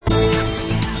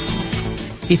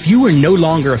If you were no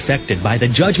longer affected by the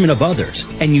judgment of others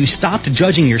and you stopped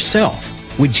judging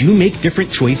yourself, would you make different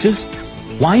choices?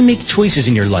 Why make choices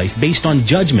in your life based on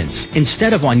judgments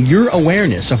instead of on your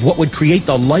awareness of what would create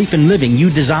the life and living you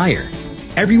desire?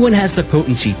 Everyone has the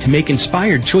potency to make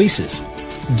inspired choices.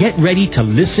 Get ready to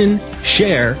listen,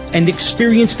 share, and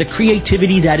experience the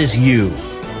creativity that is you.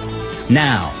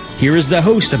 Now, here is the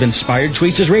host of Inspired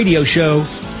Choices Radio Show,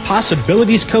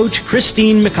 Possibilities Coach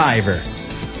Christine McIver.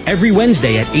 Every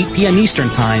Wednesday at 8 p.m. Eastern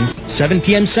Time, 7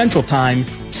 p.m. Central Time,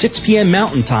 6 p.m.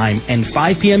 Mountain Time, and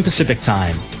 5 p.m. Pacific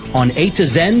Time on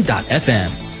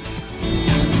A2Zen.fm.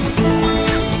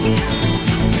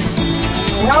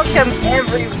 Welcome,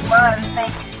 everyone.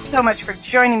 Thank you so much for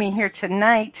joining me here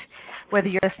tonight. Whether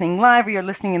you're listening live or you're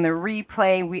listening in the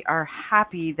replay, we are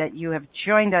happy that you have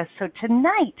joined us. So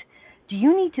tonight, do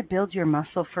you need to build your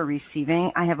muscle for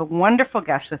receiving? I have a wonderful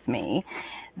guest with me.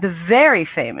 The very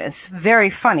famous, very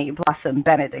funny Blossom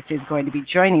Benedict is going to be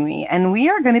joining me, and we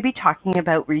are going to be talking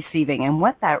about receiving and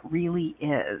what that really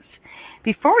is.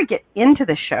 Before we get into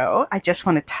the show, I just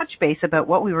want to touch base about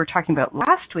what we were talking about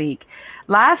last week.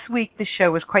 Last week, the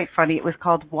show was quite funny. It was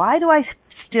called, Why Do I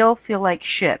Still Feel Like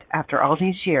Shit After All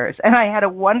These Years? And I had a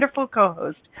wonderful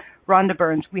co-host, Rhonda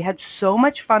Burns. We had so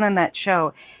much fun on that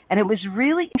show, and it was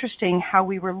really interesting how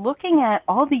we were looking at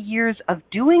all the years of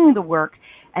doing the work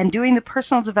and doing the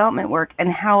personal development work and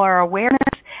how our awareness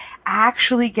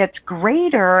actually gets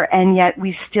greater and yet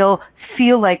we still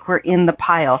feel like we're in the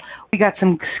pile. We got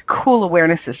some cool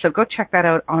awarenesses, so go check that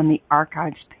out on the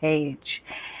archives page.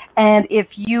 And if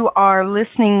you are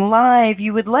listening live,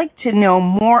 you would like to know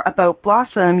more about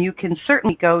Blossom, you can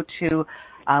certainly go to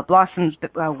Blossom's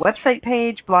website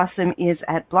page. Blossom is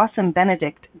at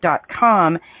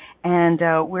blossombenedict.com, and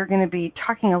we're going to be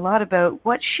talking a lot about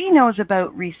what she knows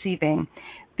about receiving.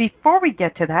 Before we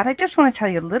get to that, I just want to tell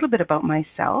you a little bit about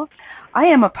myself. I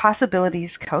am a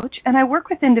possibilities coach, and I work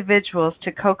with individuals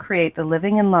to co-create the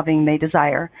living and loving they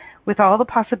desire with all the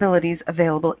possibilities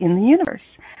available in the universe.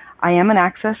 I am an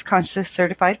Access Conscious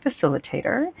Certified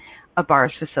Facilitator, a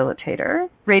BARS facilitator,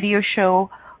 radio show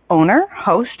owner,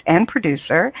 host, and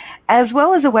producer, as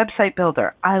well as a website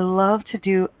builder. I love to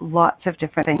do lots of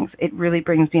different things. It really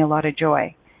brings me a lot of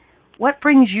joy. What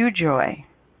brings you joy?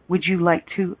 Would you like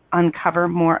to uncover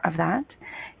more of that?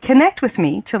 Connect with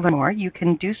me to learn more. You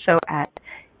can do so at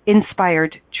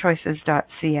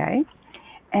inspiredchoices.ca.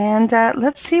 And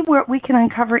let's see what we can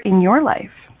uncover in your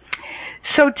life.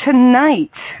 So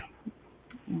tonight,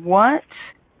 what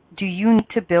do you need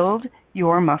to build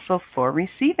your muscle for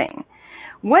receiving?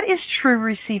 What is true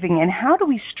receiving, and how do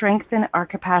we strengthen our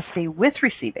capacity with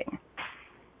receiving?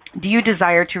 Do you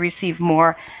desire to receive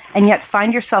more and yet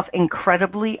find yourself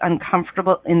incredibly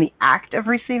uncomfortable in the act of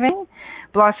receiving?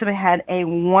 Blossom had a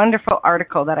wonderful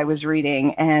article that I was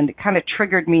reading and kind of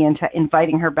triggered me into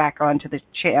inviting her back onto the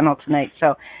channel tonight.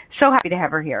 So happy to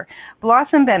have her here.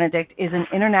 Blossom Benedict is an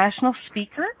international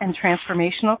speaker and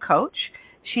transformational coach.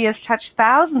 She has touched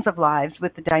thousands of lives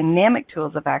with the dynamic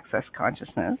tools of Access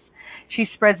Consciousness. She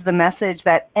spreads the message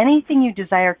that anything you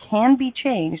desire can be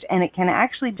changed, and it can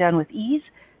actually be done with ease,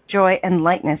 joy, and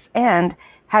lightness, and,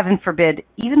 heaven forbid,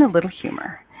 even a little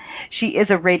humor. She is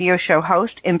a radio show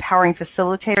host, empowering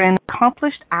facilitator, and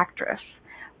accomplished actress.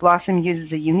 Blossom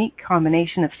uses a unique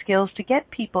combination of skills to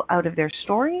get people out of their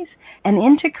stories and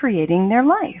into creating their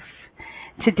life.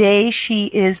 Today, she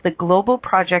is the Global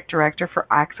Project Director for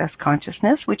Access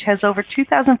Consciousness, which has over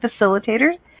 2,000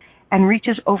 facilitators and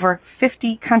reaches over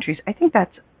 50 countries. I think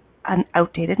that's an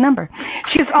outdated number.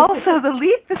 She is also the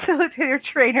lead facilitator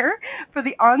trainer for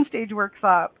the onstage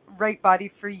workshop, Right Body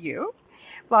for You.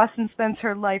 Blossom spends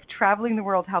her life traveling the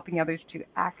world helping others to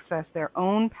access their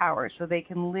own power so they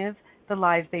can live the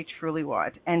lives they truly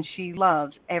want. And she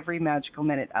loves every magical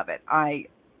minute of it. I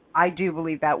do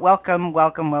believe that. Welcome,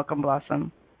 welcome, welcome,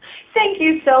 Blossom. Thank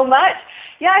you so much.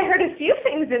 Yeah, I heard a few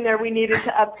things in there we needed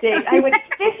to update. I went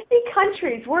 50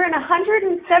 countries. We're in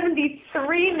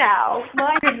 173 now.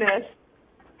 My goodness.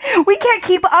 We can't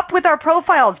keep up with our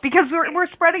profiles because we're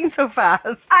spreading so fast.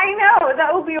 I know.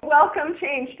 That will be a welcome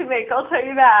change to make, I'll tell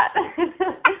you that.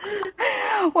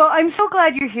 Well, I'm so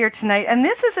glad you're here tonight. And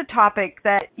this is a topic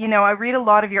that, I read a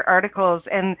lot of your articles,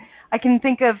 and I can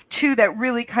think of two that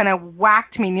really kind of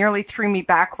whacked me, nearly threw me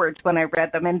backwards when I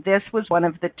read them, and this was one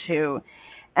of the two.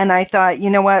 And I thought, you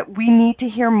know what, we need to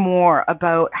hear more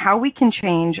about how we can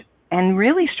change and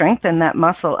really strengthen that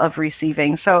muscle of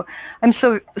receiving. So I'm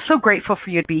so grateful for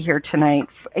you to be here tonight,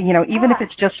 even if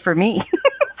it's just for me.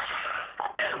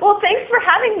 Well, thanks for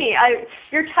having me.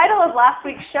 Your title of last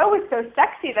week's show was so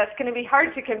sexy, that's going to be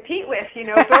hard to compete with,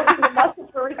 building the muscle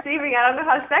for receiving. I don't know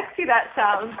how sexy that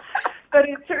sounds. but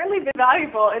it's certainly been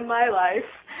valuable in my life.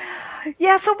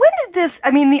 Yeah, so when did this,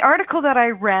 the article that I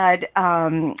read,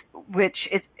 which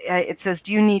it says,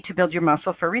 do you need to build your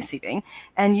muscle for receiving?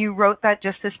 And you wrote that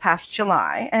just this past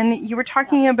July, and you were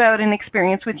talking about an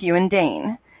experience with you and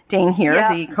Dane here,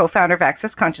 the co-founder of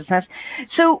Access Consciousness.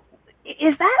 So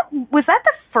was that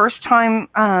the first time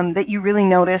that you really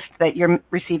noticed that your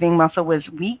receiving muscle was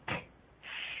weak?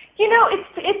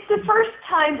 It's the first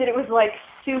time that it was like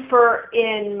super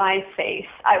in my face,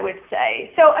 I would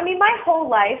say. So, my whole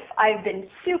life I've been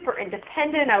super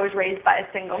independent. I was raised by a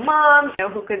single mom,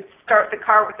 who could start the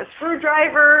car with a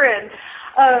screwdriver, and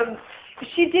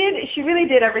she really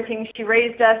did everything. She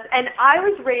raised us, and I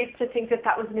was raised to think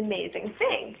that was an amazing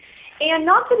thing. And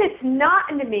not that it's not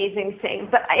an amazing thing,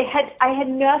 but I had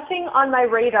nothing on my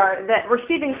radar that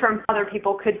receiving from other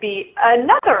people could be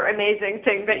another amazing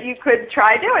thing that you could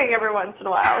try doing every once in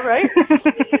a while, right?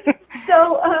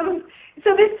 So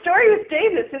this story with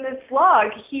Dave that's in this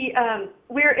blog, we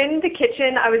were in the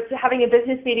kitchen. I was having a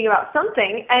business meeting about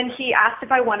something, and he asked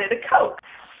if I wanted a Coke.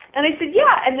 And I said,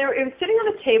 yeah, and it was sitting on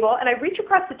the table, and I reach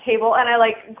across the table, and I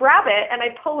grab it, and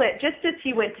I pull it just as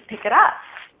he went to pick it up.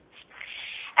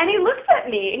 And he looked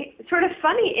at me sort of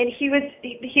funny, and he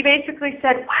basically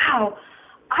said, wow,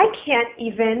 I can't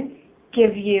even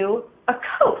give you a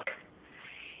Coke.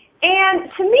 And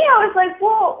to me, I was like,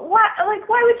 well, why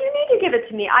would you need to give it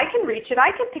to me? I can reach it, I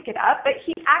can pick it up. But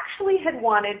he actually had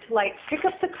wanted to pick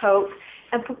up the Coke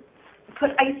and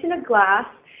put ice in a glass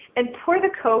and pour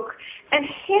the Coke and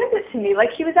hand it to me.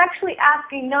 He was actually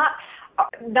asking not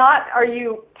are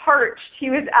you parched?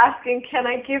 He was asking, can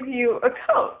I give you a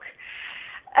Coke?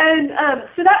 And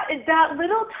so that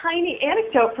little tiny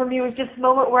anecdote for me was just a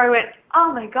moment where I went,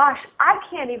 oh my gosh, I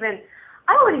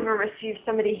won't even receive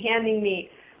somebody handing me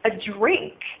a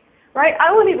drink, right?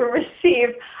 I won't even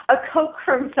receive a Coke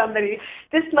from somebody.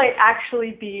 This might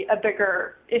actually be a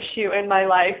bigger issue in my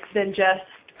life than just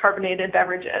carbonated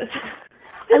beverages.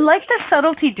 I like the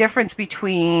subtlety difference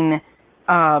between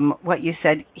what you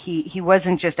said. He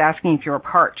wasn't just asking if you were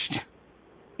parched.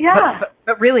 Yeah.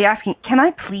 But really asking, can I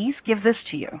please give this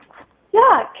to you?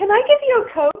 Yeah, can I give you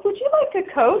a Coke? Would you like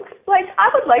a Coke? I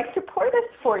would like to pour this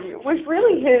for you, was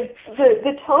really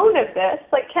the tone of this.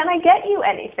 Can I get you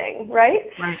anything, right?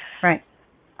 Right.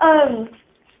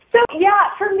 So,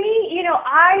 yeah, for me,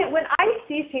 when I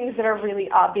see things that are really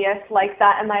obvious like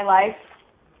that in my life,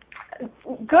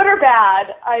 good or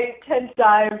bad, I tend to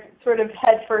dive sort of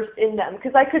headfirst in them,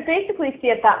 because I could basically see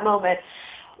at that moment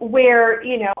where,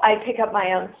 I pick up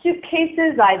my own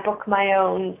suitcases, I book my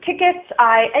own tickets,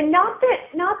 and not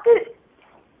that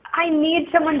I need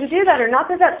someone to do that, or not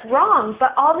that that's wrong,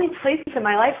 but all these places in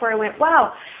my life where I went,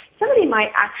 wow, somebody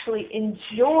might actually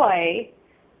enjoy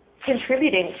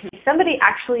contributing to me. Somebody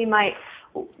actually might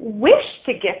wish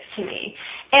to gift to me.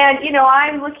 And,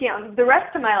 I'm looking at the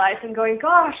rest of my life and going,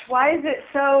 gosh, why is it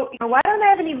so, why don't I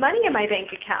have any money in my bank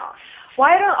account?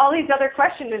 Why don't all these other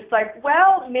questions? It's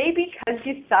well, maybe because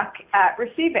you suck at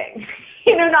receiving,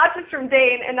 not just from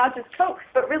Dane and not just Coke,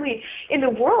 but really in the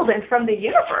world and from the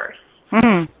universe.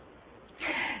 Mm.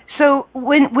 So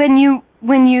when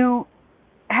you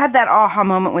had that aha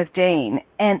moment with Dane,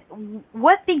 and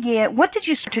what did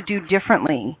you start to do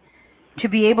differently to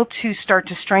be able to start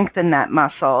to strengthen that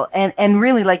muscle and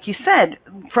really, like you said,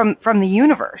 from the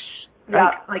universe,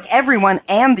 right? Yeah. Like everyone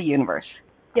and the universe.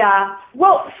 Yeah.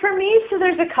 Well, for me, so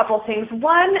there's a couple things.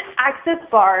 One, Access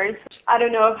Bars, I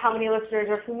don't know how many listeners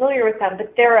are familiar with them,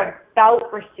 but they're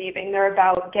about receiving. They're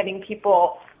about getting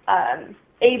people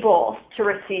able to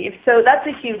receive. So that's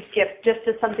a huge gift just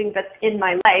as something that's in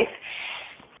my life.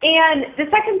 And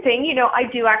the second thing, I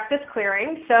do Access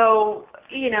Clearing. So,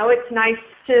 it's nice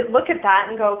to look at that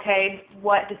and go, okay,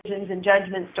 what decisions and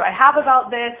judgments do I have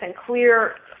about this, and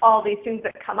clear all these things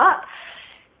that come up.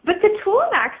 But the tool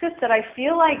in Access that I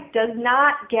feel does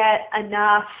not get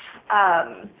enough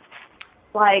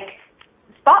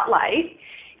spotlight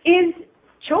is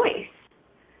choice,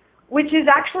 which is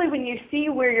actually when you see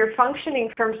where you're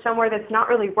functioning from somewhere that's not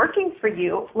really working for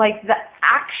you, the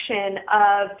action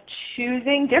of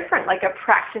choosing different, a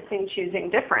practicing choosing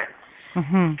different.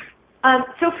 Mm-hmm.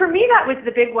 So for me, that was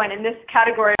the big one in this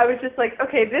category. I was just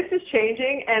okay, this is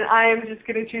changing, and I am just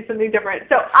going to choose something different.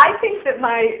 So I think that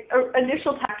my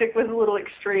initial tactic was a little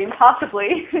extreme,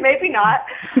 possibly, maybe not.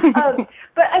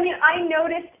 But, I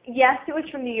noticed, yes, it was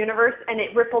from the universe, and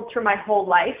it rippled through my whole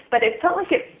life, but it felt like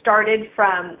it started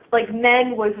from,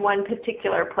 men was one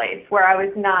particular place where I was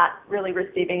not really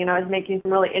receiving, and I was making some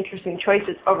really interesting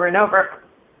choices over and over.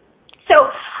 So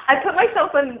I put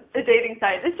myself on a dating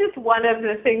site. It's just one of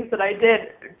the things that I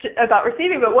did about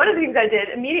receiving, but one of the things I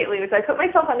did immediately was I put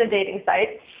myself on a dating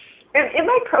site, in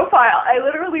my profile, I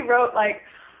literally wrote, like,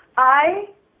 I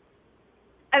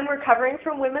am recovering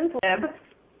from women's lib.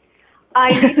 I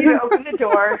need you to open the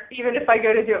door, even if I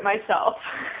go to do it myself.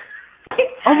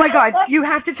 Oh my God! You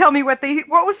have to tell me what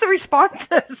was the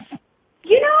responses?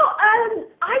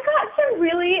 I got some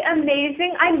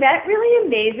I met really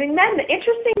amazing men. The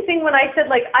interesting thing when I said,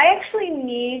 like, I actually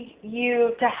need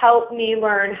you to help me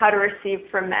learn how to receive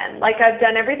from men. Like, I've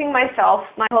done everything myself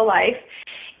my whole life,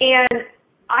 and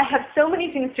I have so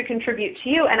many things to contribute to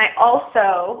you, and I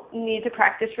also need to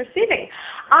practice receiving.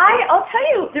 I'll tell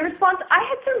you, the response, I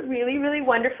had some really, really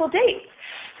wonderful dates.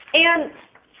 And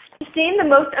seeing the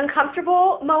most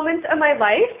uncomfortable moments of my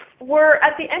life were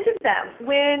at the end of them,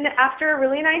 when after a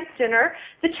really nice dinner,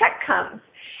 the check comes.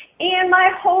 And my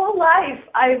whole life,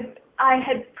 I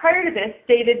had prior to this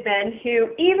dated men who,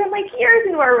 even like years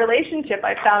into our relationship,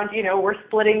 I found, we're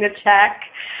splitting the check.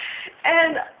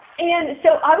 And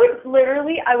so I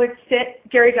would sit,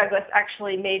 Gary Douglas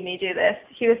actually made me do this.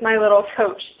 He was my little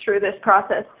coach through this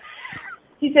process.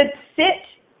 He said, sit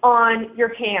on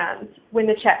your hands when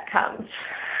the check comes.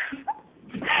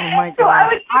 Oh my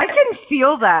gosh. I can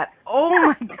feel that. Oh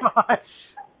my gosh.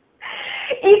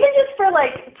 Even just for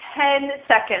like 10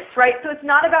 seconds, right? So it's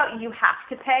not about you have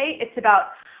to pay. It's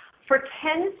about for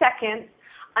 10 seconds,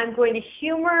 I'm going to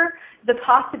humor the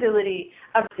possibility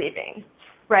of receiving,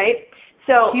 right?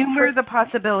 So humor the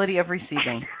possibility of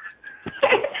receiving.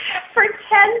 For 10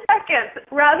 seconds,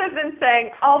 rather than saying,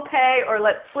 I'll pay, or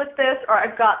let's split this, or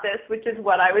I've got this, which is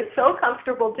what I was so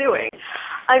comfortable doing,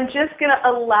 I'm just going to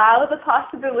allow the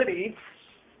possibility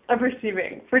of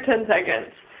receiving for 10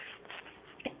 seconds.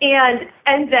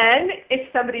 And then if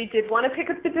somebody did want to pick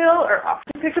up the bill or offer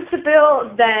to pick up the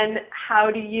bill, then how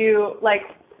do you,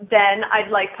 then I'd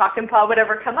talk and paw,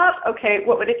 whatever come up, okay,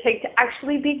 what would it take to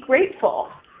actually be grateful?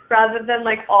 Rather than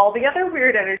all the other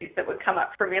weird energies that would come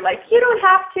up for me, you don't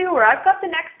have to, or I've got the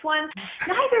next one.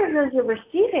 Neither of those are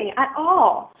receiving at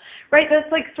all, right? That's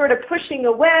sort of pushing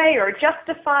away or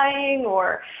justifying,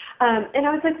 or, and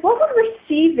I was like, what would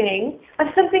receiving of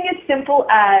something as simple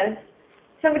as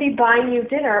somebody buying you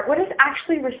dinner, what does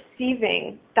actually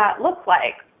receiving that look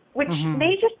like? Which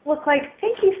may just look like,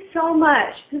 thank you so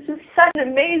much, this is such an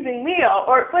amazing meal,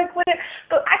 or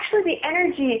but actually the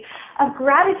energy of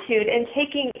gratitude and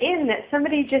taking in that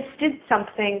somebody just did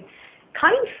something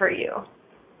kind for you.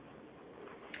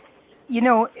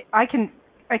 I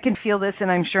can feel this, and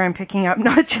I'm sure I'm picking up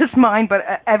not just mine, but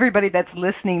everybody that's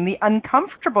listening, the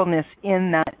uncomfortableness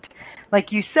in that. Like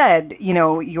you said,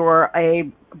 you're a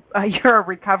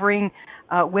recovering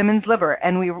women's liber,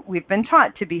 and we've been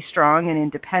taught to be strong and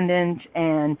independent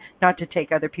and not to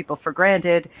take other people for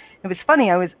granted. It was funny,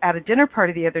 I was at a dinner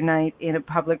party the other night in a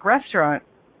public restaurant,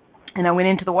 and I went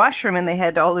into the washroom, and they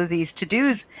had all of these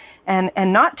to-dos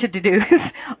and not to-dos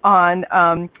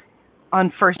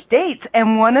on first dates,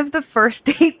 and one of the first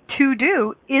date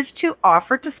to-do is to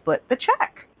offer to split the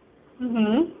check.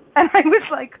 Mm-hmm. And I was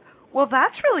like, well,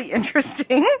 that's really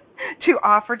interesting to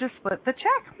offer to split the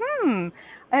check.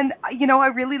 And, I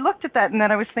really looked at that, and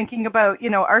then I was thinking about,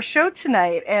 our show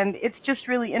tonight, and it's just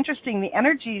really interesting, the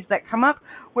energies that come up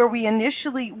where we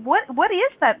initially, what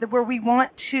is that where we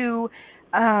want to,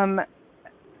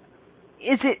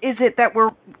 is it that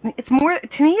it's more,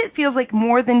 to me it feels like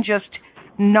more than just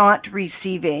not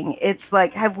receiving. It's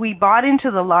like, have we bought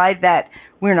into the lie that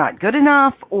we're not good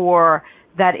enough, or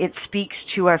that it speaks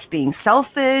to us being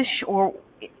selfish, or...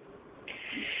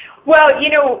 Well,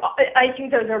 I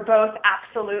think those are both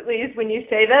absolutelys when you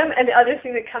say them. And the other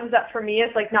thing that comes up for me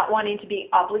is not wanting to be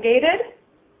obligated.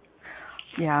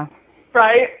 Yeah.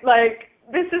 Right?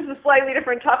 This is a slightly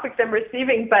different topic than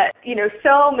receiving, but,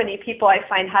 so many people I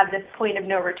find have this point of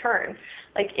no return.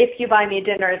 If you buy me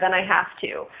dinner, then I have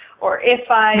to. Or if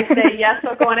I say, yes,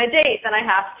 I'll go on a date, then I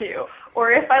have to.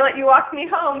 Or if I let you walk me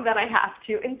home, then I have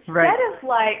to. Instead of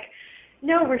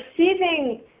no,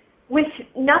 receiving with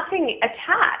nothing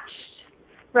attached,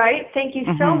 right? Thank you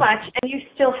so much, and you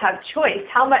still have choice.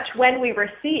 How much, when we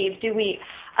receive, do we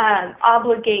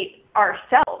obligate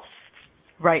ourselves?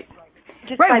 Right.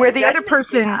 Where the other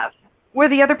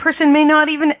person may not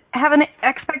even have an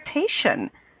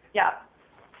expectation. Yeah.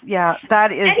 Yeah,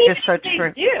 that is and just so true. Even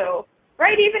if they do,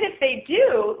 right? Even if they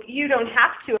do, you don't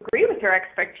have to agree with their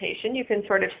expectation. You can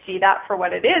sort of see that for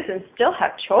what it is and still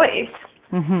have choice.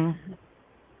 Mm-hmm.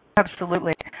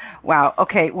 Absolutely. Wow.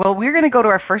 Okay. Well, we're going to go to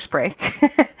our first break.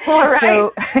 All right.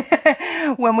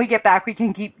 So when we get back, we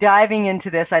can keep diving into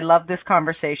this. I love this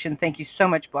conversation. Thank you so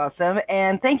much, Blossom.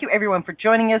 And thank you, everyone, for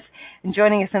joining us and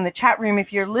joining us in the chat room. If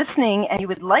you're listening and you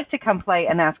would like to come play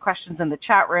and ask questions in the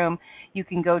chat room, you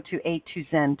can go to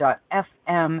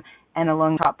a2zen.fm And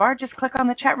along the top bar, just click on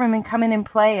the chat room and come in and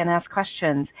play and ask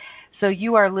questions. So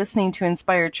you are listening to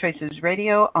Inspired Choices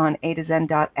Radio on A to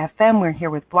Zen.fm. We're here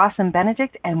with Blossom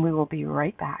Benedict, and we will be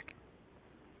right back.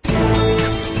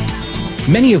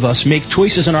 Many of us make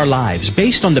choices in our lives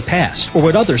based on the past or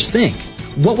what others think.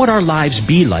 What would our lives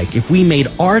be like if we made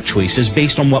our choices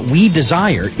based on what we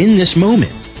desire in this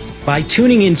moment? By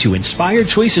tuning into Inspired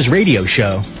Choices Radio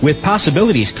Show with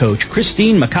Possibilities Coach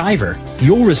Christine McIver,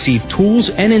 you'll receive tools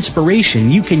and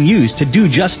inspiration you can use to do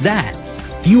just that.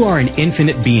 You are an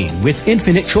infinite being with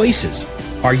infinite choices.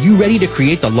 Are you ready to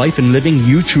create the life and living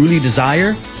you truly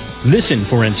desire? Listen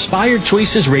for Inspired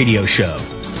Choices Radio Show.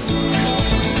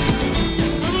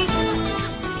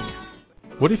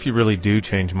 What if you really do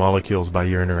change molecules by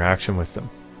your interaction with them?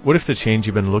 What if the change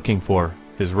you've been looking for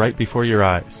is right before your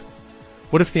eyes?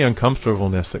 What if the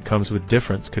uncomfortableness that comes with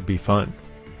difference could be fun?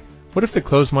 What if the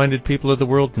closed-minded people of the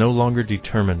world no longer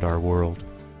determined our world?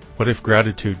 What if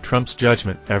gratitude trumps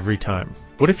judgment every time?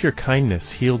 What if your kindness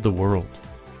healed the world?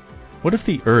 What if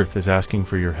the earth is asking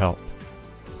for your help?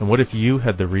 And what if you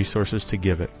had the resources to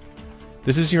give it?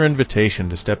 This is your invitation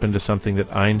to step into something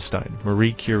that Einstein,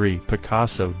 Marie Curie,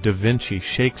 Picasso, Da Vinci,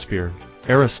 Shakespeare,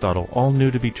 Aristotle all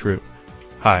knew to be true.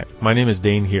 Hi, my name is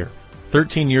Dane here.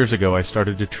 13 years ago, I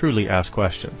started to truly ask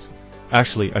questions.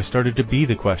 Actually, I started to be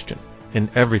the question, and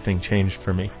everything changed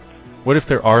for me. What if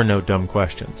there are no dumb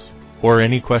questions, or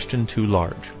any question too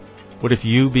large? What if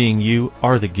you being you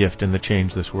are the gift and the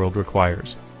change this world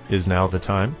requires? Is now the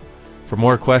time? For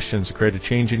more questions to create a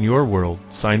change in your world,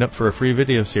 sign up for a free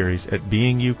video series at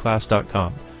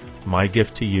beingyouclass.com. My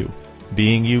gift to you,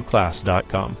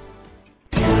 beingyouclass.com.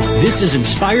 This is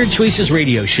Inspired Choices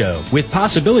Radio Show with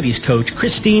Possibilities Coach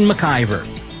Christine McIver.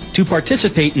 To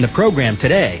participate in the program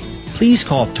today, please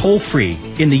call toll-free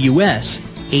in the U.S.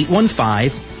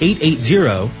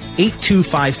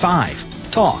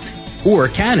 815-880-8255, TALK, or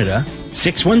Canada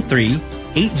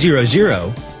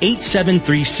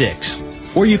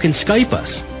 613-800-8736. Or you can Skype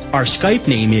us. Our Skype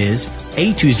name is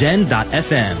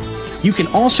a2zen.fm. You can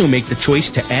also make the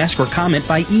choice to ask or comment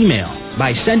by email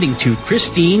by sending to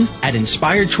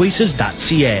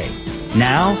Christine@inspiredchoices.ca.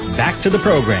 Now, back to the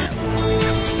program.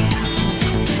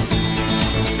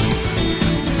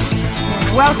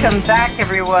 Welcome back,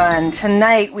 everyone.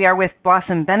 Tonight we are with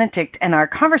Blossom Benedict, and our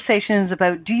conversation is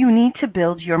about, do you need to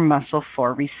build your muscle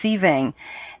for receiving?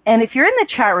 And if you're in the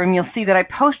chat room, you'll see that I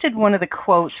posted one of the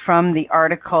quotes from the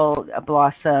article,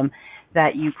 Blossom,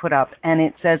 that you put up. And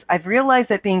it says, I've realized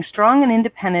that being strong and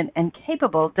independent and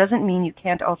capable doesn't mean you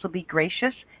can't also be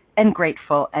gracious and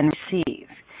grateful and receive.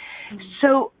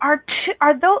 So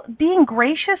being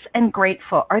gracious and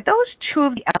grateful, are those two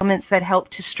of the elements that help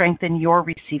to strengthen your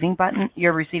receiving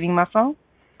muscle?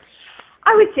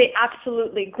 I would say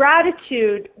absolutely.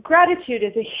 Gratitude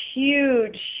is a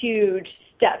huge, huge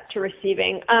step to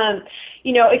receiving.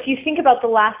 If you think about the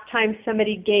last time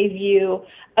somebody gave you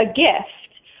a gift,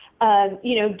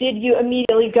 did you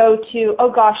immediately go to, oh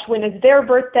gosh, when is their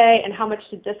birthday and how much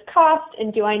did this cost?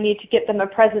 And do I need to get them a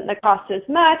present that costs as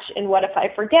much? And what if I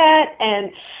forget?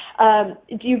 And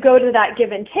do you go to that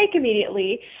give and take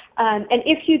immediately? And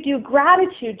if you do,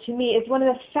 gratitude to me is one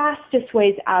of the fastest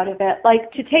ways out of it.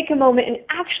 Like to take a moment and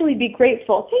actually be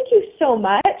grateful. Thank you so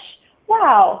much.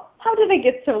 Wow, how did I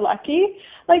get so lucky?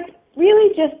 Like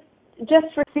really just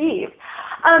receive.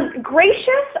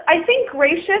 Gracious, I think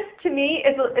gracious to me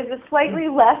is a slightly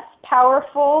less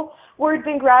powerful word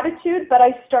than gratitude, but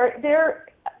I start there.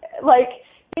 Like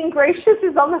being gracious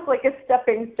is almost like a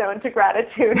stepping stone to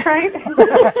gratitude, right?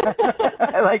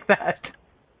 I like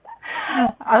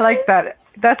that.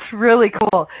 That's really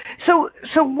cool. So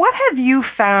what have you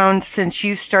found since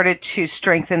you started to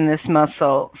strengthen this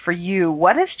muscle for you?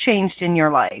 What has changed in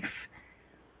your life?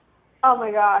 Oh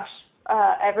my gosh,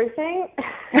 everything.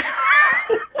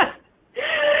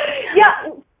 Yeah.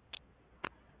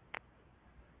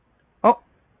 Oh,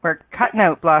 we're cutting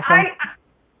out, Blossom.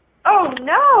 Oh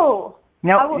no.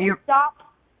 No, I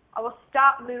will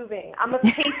stop moving. I'm a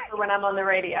pacer when I'm on the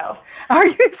radio. Are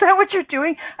you? Is that what you're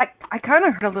doing? I kind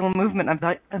of heard a little movement. I'm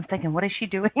thinking, what is she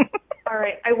doing? All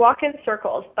right. I walk in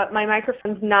circles, but my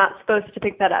microphone's not supposed to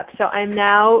pick that up. So I'm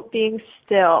now being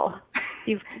still.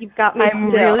 You've got me still.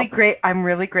 I'm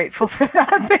really grateful for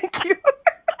that. Thank you.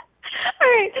 All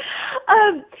right.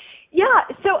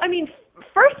 So,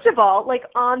 first of all, like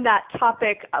on that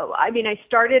topic, I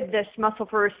started this muscle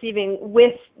for receiving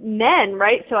with men,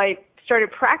 right? So I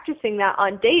started practicing that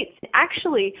on dates.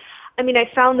 Actually, I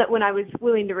found that when I was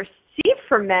willing to receive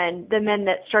from men, the men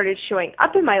that started showing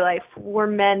up in my life were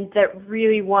men that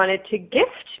really wanted to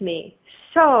gift me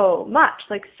so much,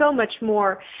 like so much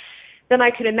more than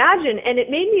I could imagine. And it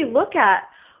made me look at,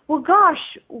 well,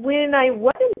 gosh, when I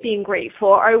wasn't being grateful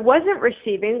or I wasn't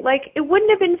receiving, like, it wouldn't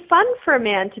have been fun for a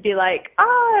man to be like,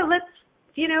 let's,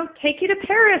 take you to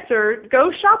Paris or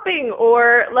go shopping,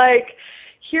 or like,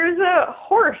 here's a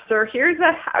horse, or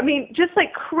just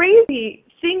like crazy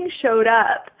things showed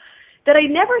up that I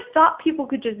never thought people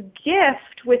could just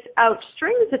gift without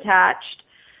strings attached.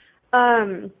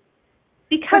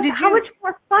 Because how much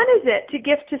more fun is it to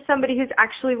gift to somebody who's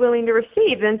actually willing to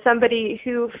receive than somebody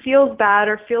who feels bad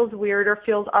or feels weird or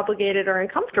feels obligated or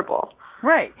uncomfortable?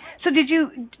 Right. So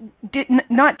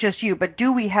not just you, but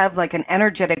do we have like an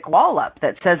energetic wall up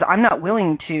that says, I'm not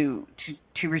willing to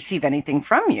receive anything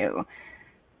from you?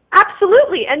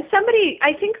 Absolutely. And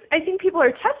I think people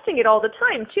are testing it all the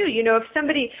time too. If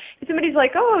somebody's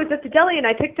like, oh, I was at the deli and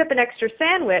I picked up an extra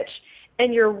sandwich,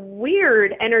 and you're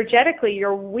weird energetically,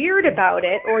 you're weird about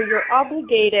it, or you're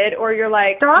obligated, or you're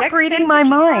like, stop reading my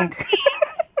mind.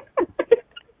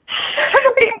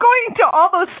 I've been going to all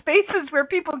those spaces where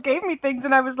people gave me things,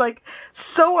 and I was like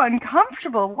so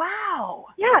uncomfortable. Wow.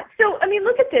 Yeah. So,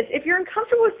 look at this. If you're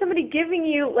uncomfortable with somebody giving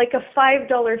you like a $5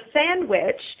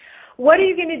 sandwich, what are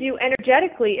you going to do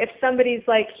energetically if somebody's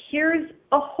like, here's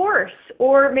a horse,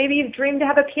 or maybe you've dreamed to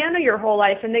have a piano your whole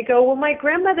life, and they go, well, my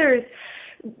grandmother's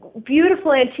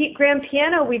beautiful antique grand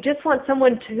piano, we just want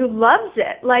someone who loves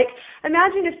it. Like,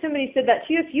 imagine if somebody said that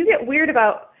to you. If you get weird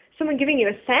about someone giving you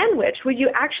a sandwich, would you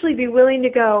actually be willing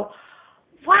to go,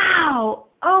 wow,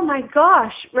 oh my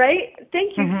gosh, right?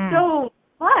 Thank you so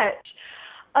much.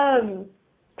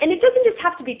 And it doesn't just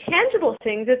have to be tangible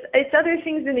things. It's other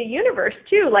things in the universe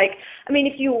too. Like,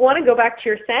 if you want to go back to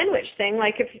your sandwich thing,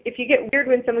 like if you get weird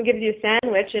when someone gives you a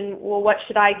sandwich and, well, what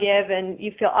should I give? And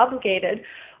you feel obligated.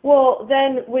 Well,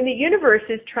 then when the universe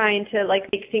is trying to like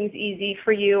make things easy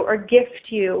for you or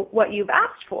gift you what you've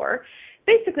asked for,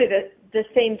 basically the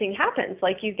same thing happens.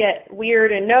 Like, you get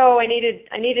weird and, no, I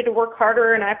needed to work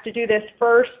harder and I have to do this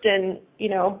first, and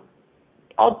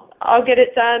I'll get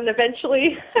it done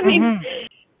eventually.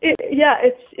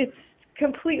 It's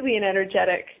completely an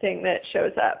energetic thing that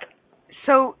shows up.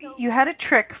 So you had a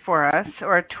trick for us,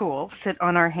 or a tool, sit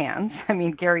on our hands.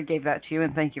 Gary gave that to you,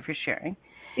 and thank you for sharing.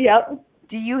 Yep.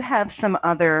 Do you have some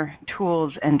other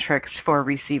tools and tricks for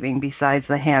receiving besides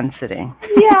the hand sitting?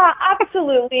 Yeah,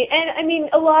 absolutely. And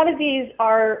a lot of these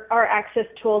are access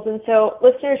tools, and so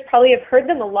listeners probably have heard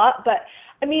them a lot, but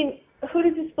who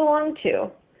does this belong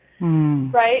to?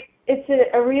 Right? It's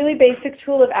a really basic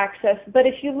tool of access, but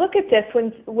if you look at this,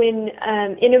 when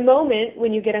in a moment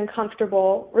when you get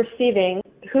uncomfortable receiving,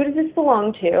 who does this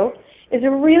belong to, is a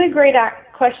really great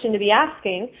question to be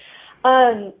asking.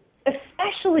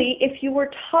 Especially if you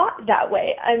were taught that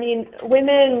way.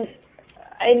 Women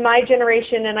in my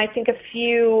generation, and I think a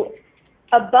few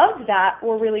above that,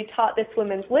 were really taught this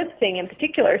women's lib thing in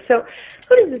particular. So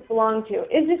who does this belong to?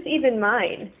 Is this even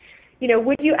mine?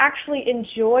 Would you actually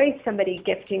enjoy somebody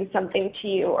gifting something to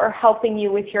you or helping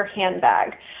you with your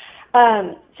handbag?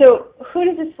 So who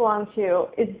does this belong to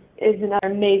is another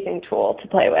amazing tool to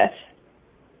play with.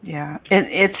 Yeah,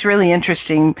 it's really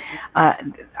interesting.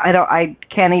 I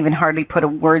can't even hardly put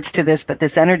words to this, but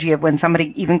this energy of when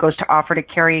somebody even goes to offer to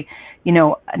carry,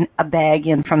 a bag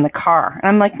in from the car, and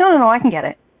I'm like, no, I can get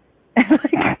it.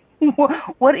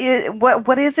 What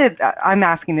is it? I'm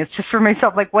asking this just for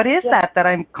myself. Like, what is that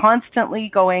I'm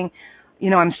constantly going,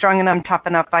 I'm strong enough, I'm tough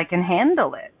enough, I can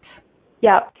handle it.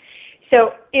 Yeah.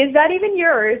 So is that even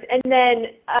yours? And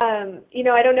then,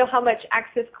 I don't know how much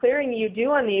access clearing you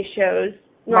do on these shows.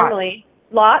 Normally,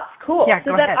 lots. Cool. Yeah,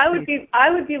 so go that ahead, I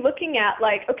would be looking at,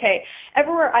 like, okay,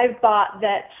 everywhere I've bought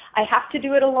that I have to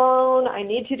do it alone, I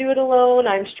need to do it alone,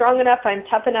 I'm strong enough, I'm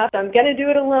tough enough, I'm going to do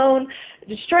it alone,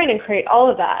 destroy and create all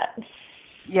of that.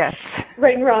 Yes.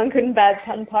 Right and wrong, good and bad,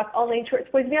 POD and POC, all named shorts,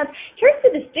 boys and beyond. Here's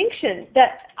the distinction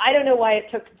that I don't know why it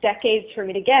took decades for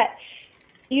me to get.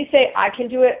 You say, I can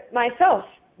do it myself.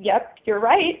 Yep, you're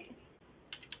right.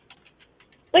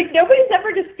 Like, nobody's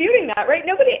ever disputing that, right?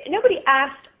 Nobody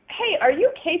asked, hey, are you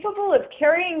capable of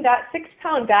carrying that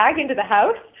 6-pound bag into the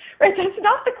house? Right? That's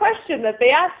not the question that they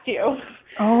asked you.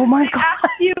 Oh, my God. They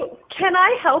asked you, can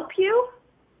I help you?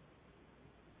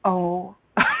 Oh.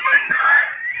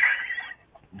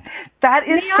 That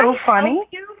is so funny. Help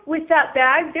you with that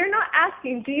bag? They're not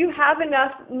asking, do you have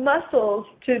enough muscles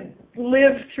to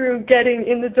live through getting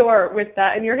in the door with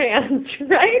that in your hands,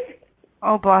 right?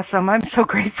 Oh, Blossom, I'm so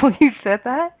grateful you said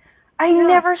that. I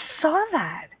never saw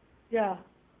that. Yeah.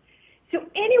 So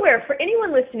anywhere, for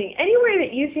anyone listening, anywhere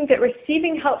that you think that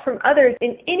receiving help from others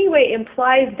in any way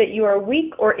implies that you are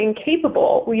weak or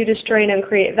incapable, will you destroy and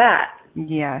uncreate that?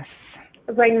 Yes.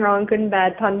 Right and wrong, good and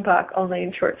bad, POD and POC, all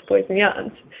named shorts, boys and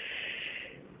youngs.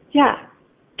 Yeah.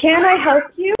 Can I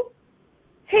help you?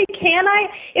 Hey, can I?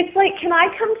 It's like, can I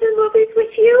come to the movies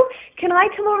with you? Can I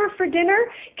come over for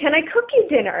dinner? Can I cook you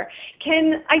dinner?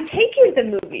 Can I take you to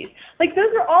the movies? Like,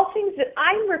 those are all things that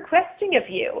I'm requesting of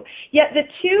you. Yet the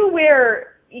two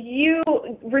where you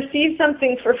receive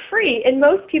something for free in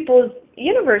most people's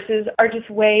universes are just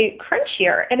way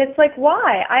crunchier. And it's like,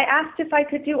 why? I asked if I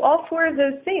could do all four of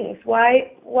those things.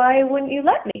 Why wouldn't you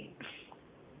let me?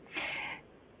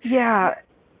 Yeah.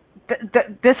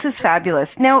 This is fabulous.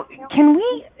 Now, can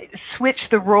we switch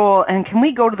the role and can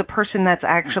we go to the person that's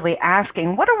actually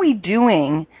asking? What are we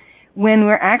doing when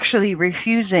we're actually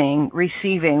refusing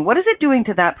receiving? What is it doing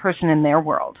to that person in their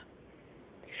world?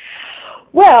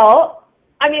 Well,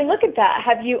 I mean, look at that.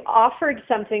 Have you offered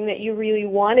something that you really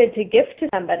wanted to gift to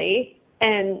somebody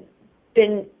and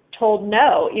been told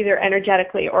no, either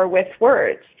energetically or with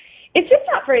words? It's just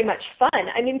not very much fun.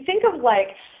 I mean, think of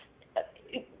like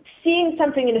seeing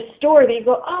something in a store that you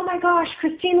go, oh my gosh,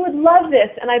 Christine would love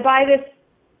this, and I buy this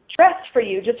dress for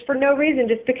you just for no reason,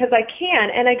 just because I can,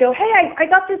 and I go, hey, I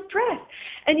got this dress,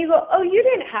 and you go, oh, you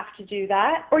didn't have to do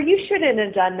that, or you shouldn't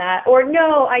have done that, or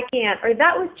no, I can't, or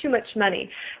that was too much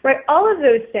money, right? All of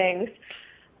those things,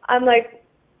 I'm like,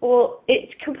 well,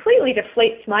 it completely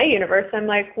deflates my universe. I'm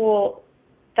like, well,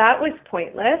 that was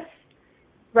pointless,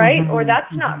 right? Or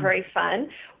that's not very fun.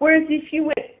 Whereas if you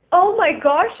went, oh my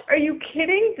gosh, are you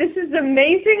kidding? This is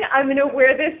amazing. I'm going to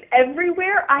wear this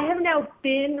everywhere. I have now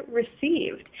been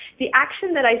received. The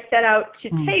action that I set out to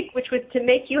take, which was to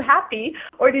make you happy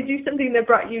or to do something that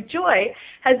brought you joy,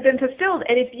 has been fulfilled.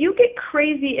 And if you get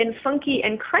crazy and funky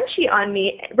and crunchy on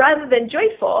me rather than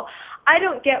joyful, I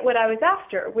don't get what I was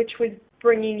after, which was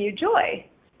bringing you joy.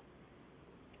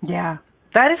 Yeah,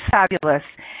 that is fabulous.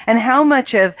 And how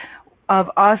much of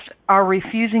us are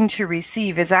refusing to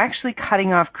receive is actually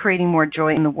cutting off creating more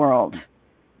joy in the world?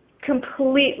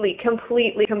 Completely.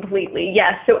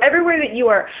 Yes. So everywhere that you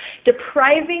are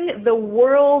depriving the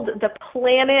world, the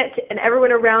planet, and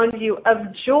everyone around you of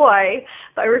joy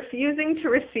by refusing to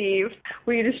receive,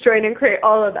 will you destroy and create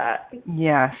all of that?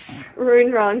 Yes.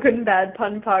 Ruin, wrong, good and bad,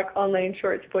 pun, puck, online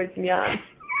shorts, boys and yarns.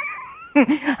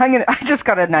 I just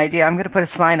got an idea. I'm going to put a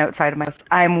sign outside of my house.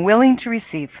 I'm willing to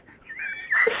receive.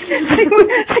 see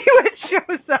what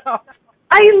shows up.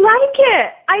 I like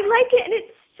it, and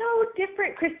it's so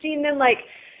different, Christine, than like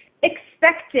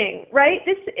expecting, right?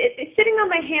 It's sitting on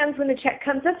my hands when the check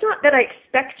comes. That's not that I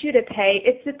expect you to pay.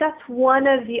 It's that that's one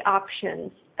of the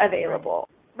options available,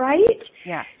 right?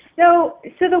 Yeah. So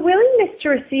the willingness to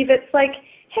receive, it's like,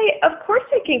 hey, of course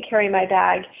I can carry my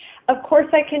bag. Of course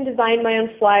I can design my own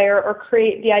flyer or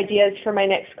create the ideas for my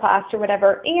next class or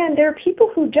whatever. And there are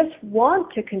people who just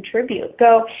want to contribute.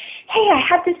 Go, hey, I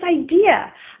had this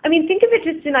idea. I mean, think of it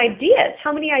just in ideas.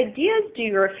 How many ideas do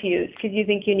you refuse because you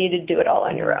think you need to do it all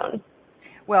on your own?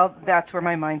 Well, that's where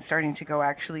my mind's starting to go,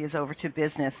 actually, is over to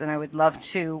business. And I would love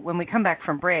to, when we come back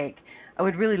from break, I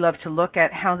would really love to look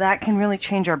at how that can really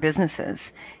change our businesses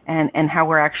and how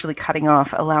we're actually cutting off,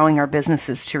 allowing our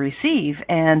businesses to receive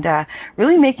and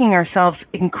really making ourselves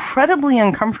incredibly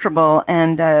uncomfortable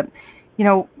and,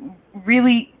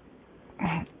 really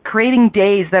creating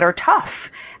days that are tough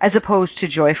as opposed to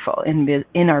joyful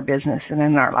in our business and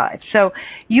in our lives. So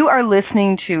you are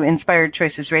listening to Inspired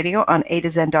Choices Radio on A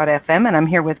to Zen.fm, and I'm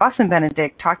here with Boston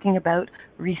Benedict talking about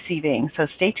receiving. So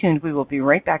stay tuned. We will be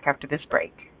right back after this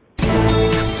break.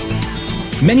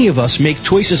 Many of us make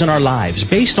choices in our lives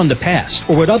based on the past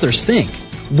or what others think.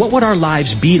 What would our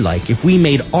lives be like if we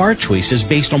made our choices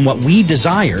based on what we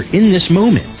desire in this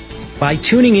moment? By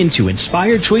tuning into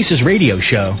Inspired Choices Radio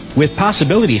Show with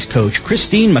Possibilities Coach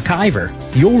Christine McIver,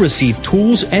 you'll receive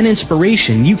tools and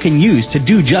inspiration you can use to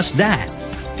do just that.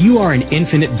 You are an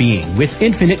infinite being with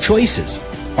infinite choices.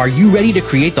 Are you ready to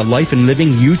create the life and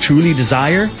living you truly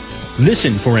desire?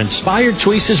 Listen for Inspired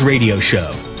Choices Radio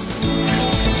Show.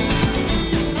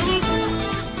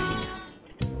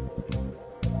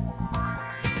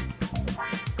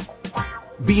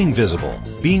 Being visible,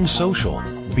 being social,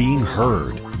 being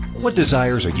heard. What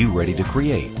desires are you ready to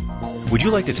create? Would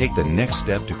you like to take the next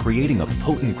step to creating a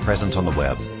potent presence on the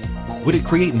web? Would it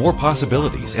create more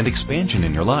possibilities and expansion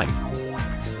in your life?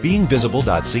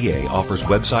 BeingVisible.ca offers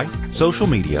website, social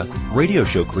media, radio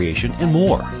show creation, and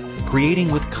more.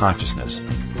 Creating with consciousness,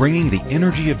 bringing the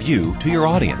energy of you to your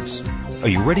audience. Are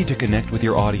you ready to connect with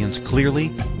your audience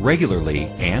clearly, regularly,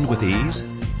 and with ease?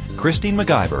 Christine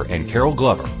McIver and Carol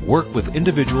Glover work with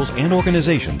individuals and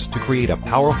organizations to create a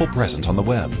powerful presence on the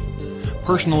web.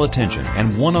 Personal attention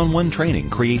and one-on-one training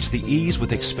creates the ease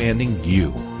with expanding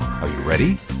you. Are you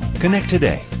ready? Connect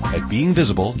today at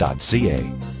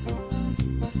beingvisible.ca.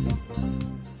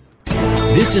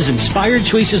 This is Inspired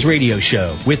Choices Radio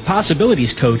Show with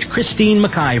Possibilities Coach Christine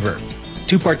McIver.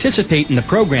 To participate in the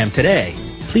program today,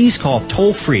 please call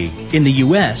toll-free in the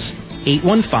U.S.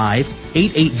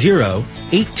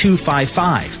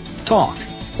 815-880-8255, TALK,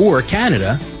 or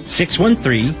Canada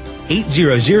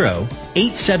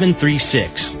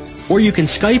 613-800-8736. Or you can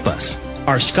Skype us.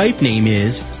 Our Skype name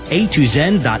is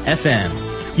a2zen.fm.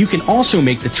 You can also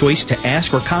make the choice to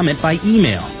ask or comment by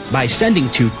email by sending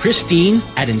to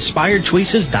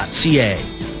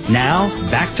Christine@inspiredchoices.ca. Now,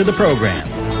 back to the program.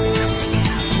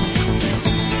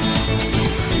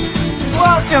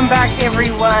 Welcome back,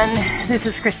 everyone. This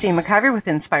is Christine McIver with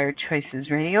Inspired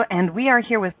Choices Radio, and we are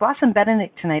here with Blossom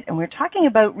Benedict tonight, and we're talking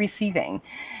about receiving.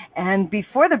 And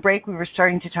before the break, we were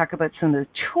starting to talk about some of the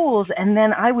tools, and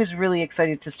then I was really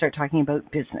excited to start talking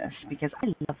about business, because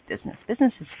I love business.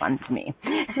 Business is fun to me.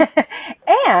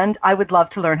 And I would love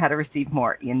to learn how to receive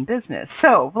more in business.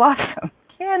 So, Blossom,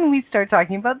 can we start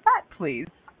talking about that, please?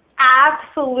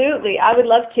 Absolutely. I would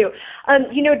love to.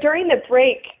 During the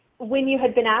break, when you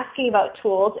had been asking about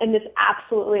tools, and this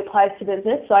absolutely applies to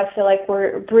business, so I feel like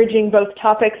we're bridging both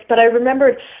topics, but I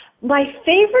remembered my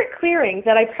favorite clearing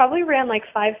that I probably ran like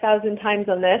 5,000 times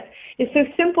on this is so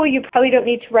simple you probably don't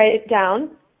need to write it down,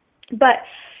 but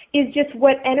is just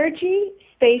what energy,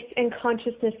 space, and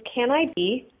consciousness can I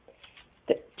be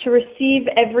to receive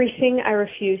everything I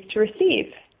refuse to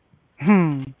receive?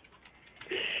 And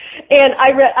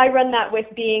I run that with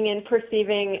being and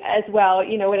perceiving as well.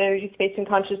 You know, what energy, space, and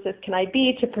consciousness can I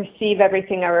be to perceive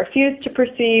everything I refuse to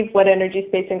perceive? What energy,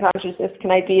 space, and consciousness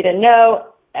can I be to know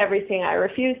everything I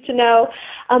refuse to know?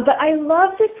 But I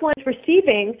love this one,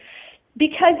 receiving,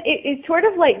 because it sort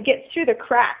of like gets through the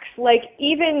cracks. Like,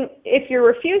 even if you're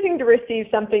refusing to receive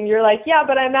something, you're like, yeah,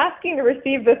 but I'm asking to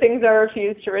receive the things I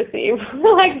refuse to receive.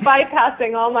 Like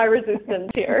bypassing all my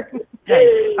resistance here.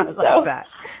 I love that.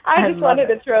 I just wanted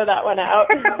to throw that one out.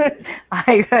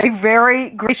 I very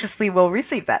graciously will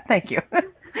receive that. Thank you.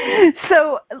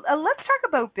 So let's talk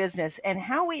about business and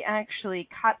how we actually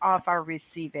cut off our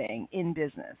receiving in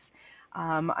business.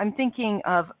 I'm thinking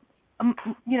of,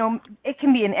 it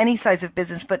can be in any size of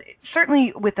business, but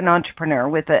certainly with an entrepreneur,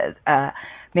 with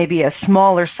maybe a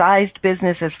smaller sized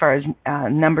business as far as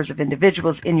numbers of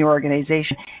individuals in your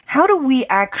organization. How do we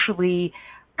actually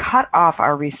cut off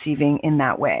our receiving in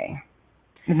that way?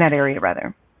 In that area,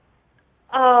 rather?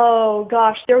 Oh,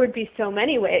 gosh, there would be so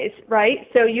many ways, right?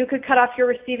 So you could cut off your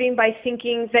receiving by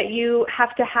thinking that you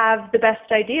have to have the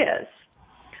best ideas,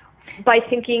 by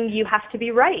thinking you have to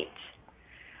be right,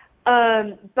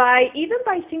 by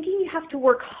thinking you have to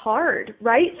work hard,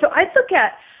 right? So I look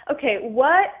at, okay,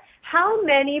 how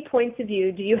many points of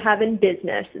view do you have in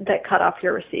business that cut off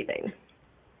your receiving?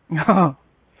 Oh.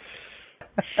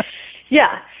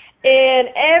 Yeah. And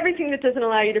everything that doesn't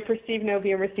allow you to perceive, know,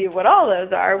 be, and receive what all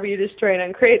those are, we destroy and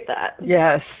uncreate that.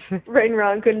 Yes. Right and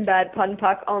wrong, good and bad, POD and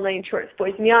POC, all nine shorts,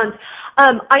 boys and beyonds.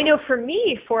 I know for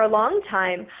me, for a long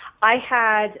time, I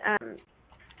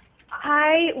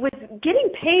was getting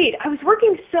paid. I was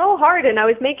working so hard, and I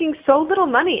was making so little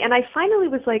money. And I finally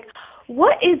was like,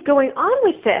 what is going on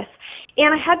with this?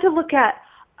 And I had to look at,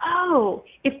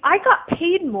 if I got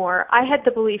paid more, I had the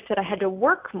belief that I had to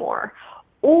work more,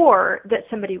 or that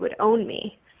somebody would own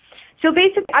me. So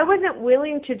basically, I wasn't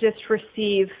willing to just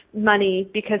receive money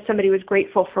because somebody was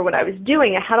grateful for what I was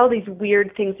doing. I had all these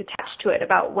weird things attached to it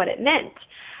about what it meant.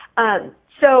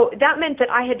 So that meant that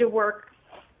I had to work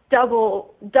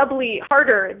doubly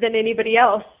harder than anybody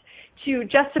else to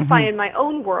justify in my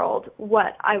own world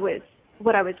what I was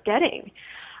getting.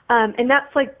 And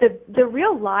that's like the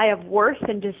real lie of worth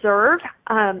and deserve,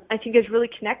 I think is really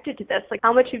connected to this. Like,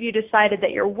 how much have you decided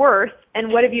that you're worth,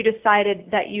 and what have you decided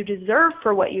that you deserve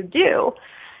for what you do?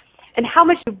 And how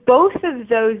much do both of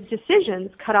those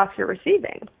decisions cut off your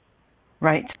receiving?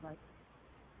 Right.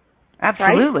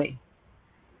 Absolutely. Right?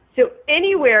 So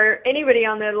anybody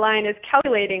on the line is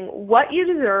calculating what you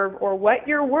deserve or what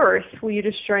you're worth, will you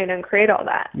destroy and uncreate all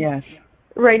that? Yes.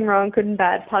 Right and wrong, good and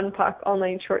bad, POD and POC, all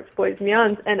nine shorts, boys and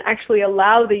beyonds, and actually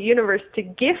allow the universe to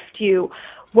gift you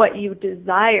what you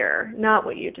desire, not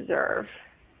what you deserve.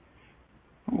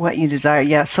 What you desire,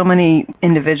 yeah. So many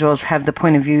individuals have the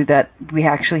point of view that we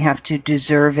actually have to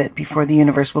deserve it before the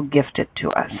universe will gift it to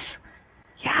us.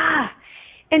 Yeah,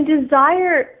 and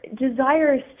desire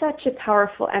is such a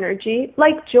powerful energy,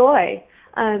 like joy.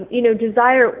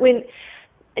 Desire, when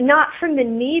not from the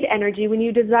need energy, when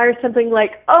you desire something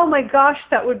like, oh my gosh,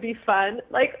 that would be fun.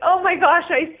 Like, oh my gosh,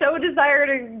 I so desire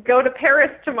to go to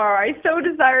Paris tomorrow. I so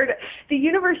desire to. The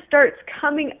universe starts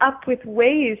coming up with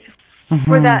ways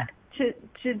for that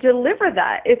to deliver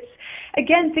that. It's,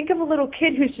 again, think of a little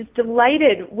kid who's just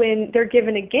delighted when they're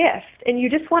given a gift, and you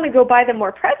just want to go buy them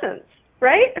more presents,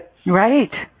 right?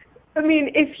 Right. I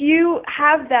mean, if you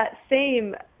have that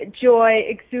same joy,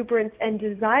 exuberance, and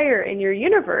desire in your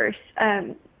universe,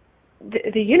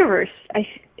 the universe,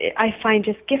 I find,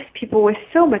 just gifts people with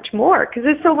so much more because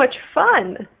it's so much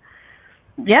fun.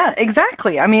 Yeah,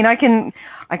 exactly. I mean, I can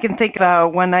think about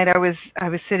one night I was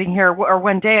sitting here, or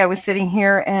one day I was sitting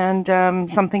here, and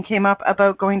something came up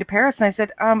about going to Paris, and I said,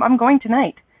 I'm going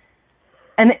tonight.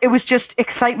 And it was just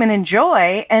excitement and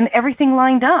joy, and everything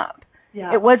lined up.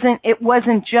 Yeah. It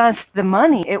wasn't just the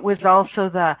money. It was also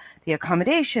the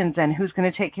accommodations and who's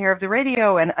going to take care of the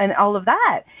radio and all of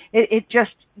that. It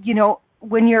just,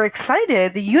 when you're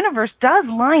excited, the universe does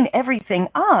line everything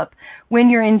up when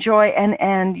you're in joy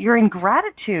and you're in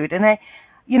gratitude. And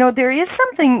there is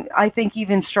something I think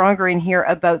even stronger in here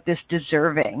about this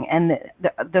deserving and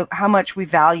the how much we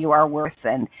value our worth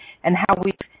and how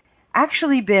we've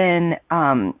actually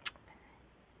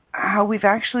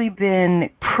been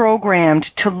programmed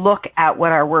to look at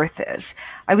what our worth is.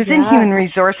 I was in human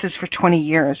resources for 20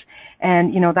 years,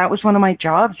 and that was one of my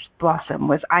jobs, Blossom,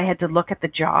 was I had to look at the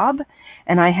job,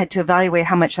 and I had to evaluate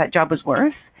how much that job was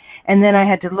worth, and then I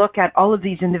had to look at all of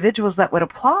these individuals that would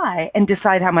apply and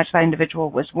decide how much that individual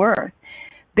was worth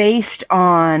based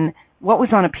on what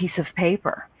was on a piece of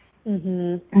paper.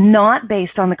 Mm-hmm. Not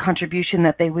based on the contribution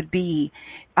that they would be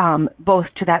both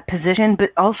to that position, but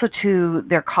also to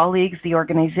their colleagues, the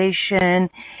organization,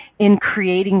 in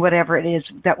creating whatever it is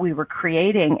that we were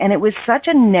creating. And it was such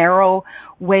a narrow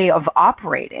way of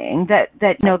operating that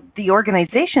the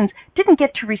organizations didn't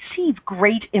get to receive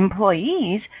great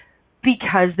employees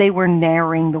because they were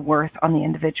narrowing the worth on the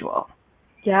individual.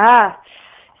 Yeah.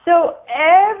 So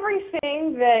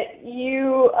everything that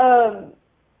you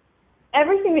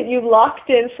locked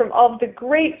in from all of the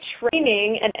great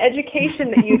training and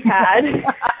education that you've had,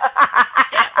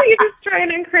 are you just trying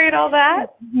to create all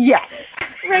that? Yes.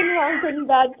 Right, wrong, good and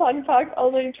bad, fun, talk,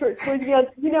 all learning short stories.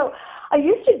 I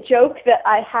used to joke that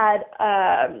I had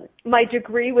my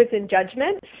degree was in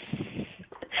judgment.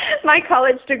 My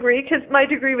college degree, because my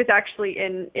degree was actually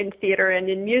in theater and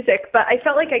in music, but I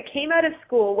felt like what I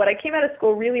came out of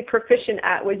school really proficient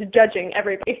at was judging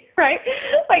everybody, right?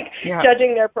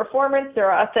 Judging their performance,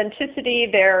 their authenticity,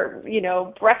 their,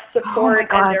 breath support,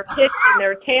 and their pitch and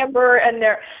their timbre, and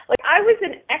I was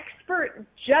an expert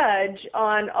judge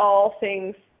on all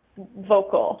things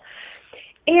vocal.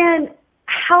 And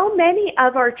how many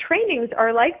of our trainings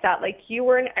are like that? Like, you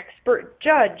were an expert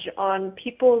judge on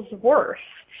people's worth,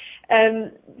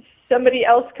 and somebody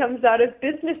else comes out of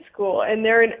business school and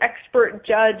they're an expert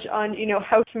judge on,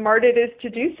 how smart it is to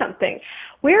do something.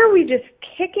 Where are we just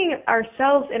kicking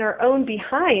ourselves in our own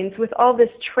behinds with all this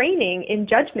training in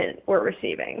judgment we're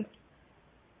receiving?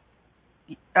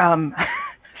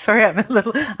 Sorry,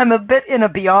 I'm a bit in a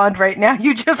beyond right now.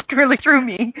 You just really threw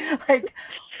me.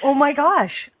 Oh my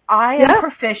gosh, I am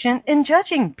proficient in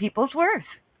judging people's worth.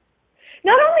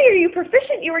 Not only are you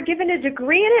proficient, you were given a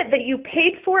degree in it that you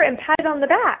paid for and patted on the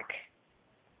back.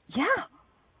 Yeah.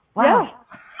 Wow. Yeah.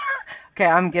 Okay,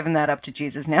 I'm giving that up to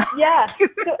Jesus now. Yeah.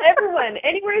 So everyone,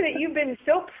 anywhere that you've been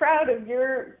so proud of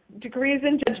your degrees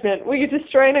in judgment, will you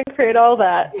destroy and create all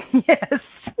that? Yes.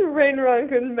 Rain, wrong,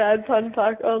 good and bad, fun,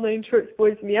 talk, all nine shorts,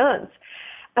 boys, and beyonds.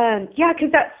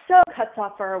 Because that so cuts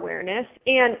off our awareness.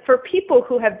 And for people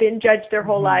who have been judged their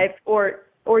whole life or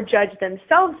judge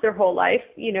themselves their whole life,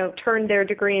 turn their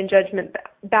degree in judgment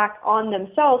back on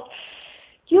themselves,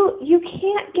 you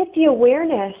can't get the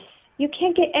awareness. You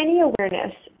can't get any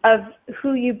awareness of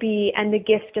who you be and the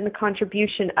gift and the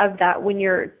contribution of that when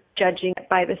you're judging it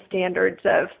by the standards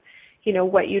of,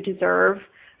 what you deserve,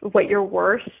 what you're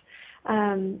worth.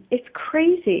 It's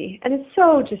crazy, and it's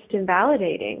so just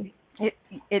invalidating.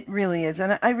 It really is,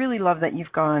 and I really love that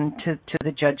you've gone to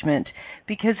the judgment,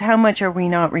 because how much are we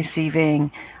not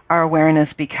receiving our awareness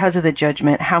because of the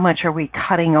judgment? How much are we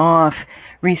cutting off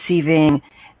receiving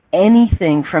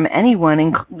anything from anyone,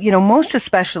 and most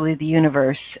especially the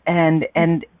universe, and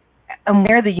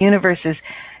where the universe is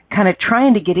kind of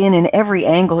trying to get in every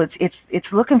angle. It's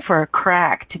looking for a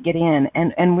crack to get in,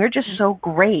 and we're just so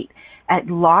great at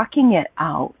locking it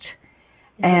out,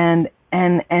 and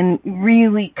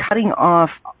really cutting off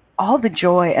all the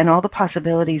joy and all the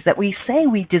possibilities that we say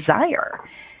we desire.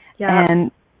 Yeah.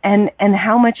 And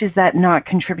how much is that not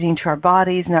contributing to our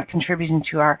bodies, not contributing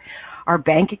to our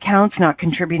bank accounts, not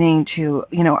contributing to,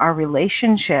 our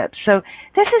relationships. So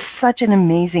this is such an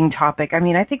amazing topic. I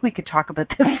mean, I think we could talk about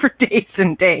this for days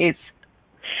and days.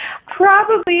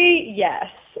 Probably, yes.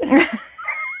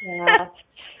 Yeah.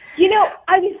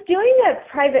 I was doing a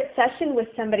private session with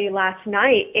somebody last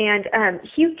night, and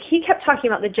he kept talking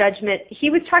about the judgment. He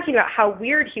was talking about how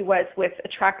weird he was with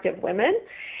attractive women.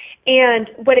 And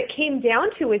what it came down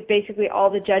to was basically all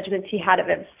the judgments he had of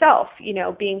himself, you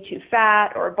know, being too fat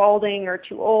or balding or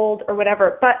too old or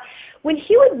whatever. But when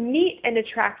he would meet an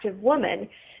attractive woman,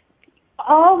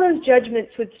 all those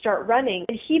judgments would start running.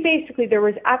 And he basically, there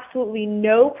was absolutely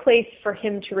no place for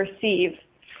him to receive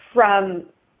from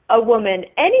a woman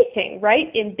anything, right?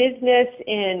 In business,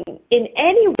 in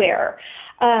anywhere,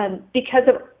 because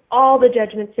of all the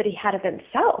judgments that he had of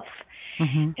himself.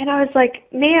 Mm-hmm. And I was like,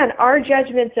 man, our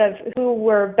judgments of who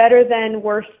were better than,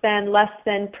 worse than, less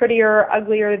than, prettier,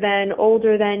 uglier than,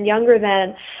 older than, younger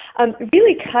than,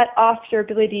 really cut off your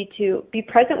ability to be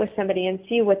present with somebody and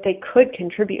see what they could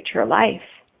contribute to your life.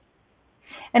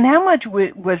 And how much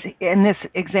was, in this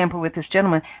example with this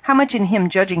gentleman, how much in him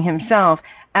judging himself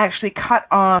actually cut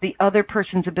off the other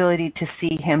person's ability to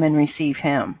see him and receive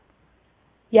him?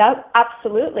 Yep,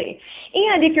 absolutely.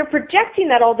 And if you're projecting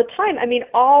that all the time, I mean,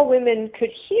 all women could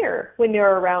hear when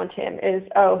they're around him is,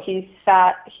 oh, he's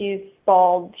fat, he's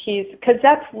bald, because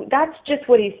that's just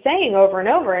what he's saying over and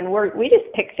over, and we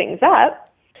just pick things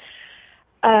up.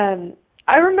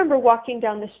 I remember walking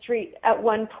down the street at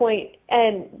one point,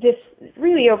 and this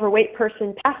really overweight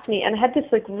person passed me, and had this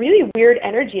like really weird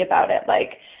energy about it,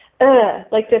 like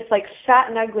this like fat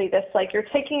and ugly, this like you're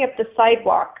taking up the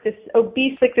sidewalk, this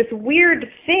obese, like this weird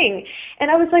thing. And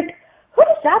I was like, who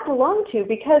does that belong to?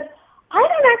 Because I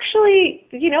don't actually,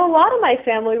 you know, a lot of my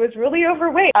family was really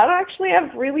overweight. I don't actually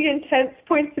have really intense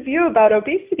points of view about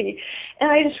obesity.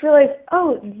 And I just realized,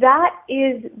 oh, that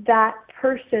is that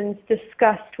person's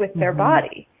disgust with their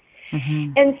body.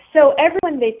 Mm-hmm. And so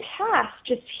everyone they pass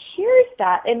just hears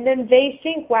that, and then they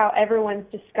think, wow, everyone's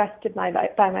disgusted by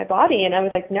my body. And I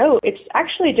was like, no, it's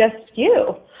actually just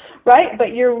you, right?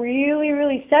 But you're really,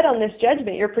 really set on this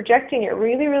judgment. You're projecting it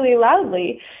really, really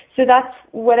loudly. So that's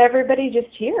what everybody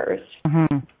just hears.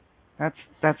 Mm-hmm.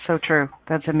 That's so true.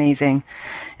 That's amazing.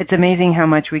 It's amazing how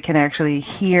much we can actually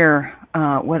hear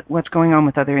what's going on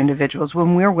with other individuals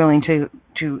when we're willing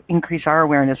to increase our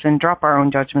awareness and drop our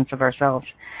own judgments of ourselves.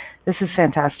 This is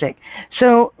fantastic.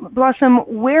 So, Blossom,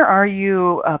 where are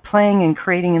you playing and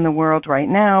creating in the world right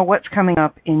now? What's coming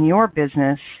up in your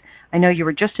business? I know you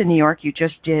were just in New York. You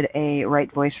just did a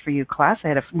Right Voice for You class. I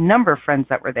had a number of friends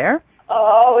that were there.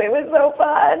 Oh, it was so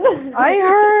fun. I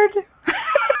heard.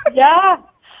 Yeah.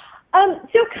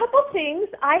 So a couple things.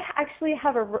 I actually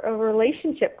have a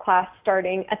relationship class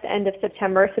starting at the end of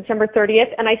September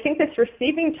 30th, and I think this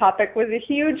receiving topic was a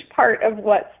huge part of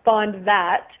what spawned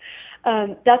that.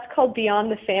 That's called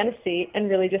Beyond the Fantasy, and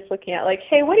really just looking at like,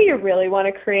 hey, what do you really want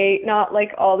to create? Not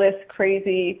like all this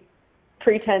crazy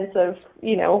pretense of,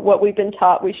 you know, what we've been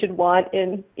taught we should want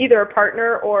in either a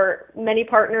partner or many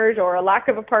partners or a lack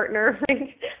of a partner,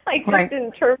 like right. Just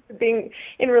in terms of being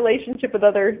in relationship with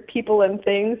other people and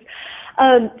things.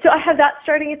 So I have that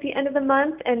starting at the end of the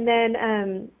month, and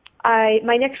then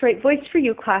my next Right Voice for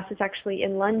You class is actually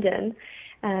in London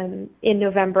in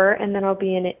November, and then I'll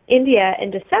be in India in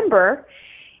December.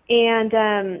 And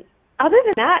other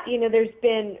than that, you know, there's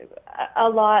been a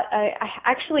lot. I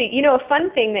actually, you know, a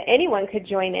fun thing that anyone could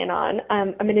join in on.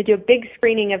 I'm going to do a big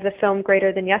screening of the film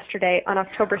Greater Than Yesterday on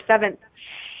October 7th.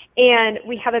 And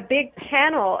we have a big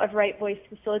panel of Right Voice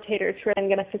facilitators who are then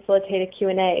going to facilitate a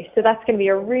Q&A. So that's going to be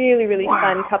a really, really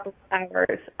fun couple of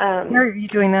hours. Where are you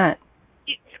doing that?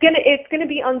 It's gonna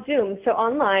be on Zoom, so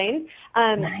online.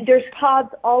 Nice. There's pods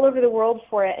all over the world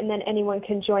for it, and then anyone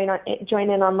can join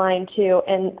in online too.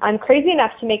 And I'm crazy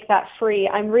enough to make that free.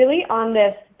 I'm really on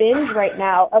this binge right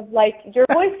now of like, your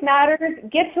voice matters.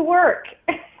 Get to work.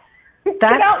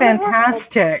 That's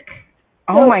fantastic.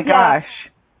 Oh my gosh.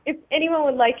 If anyone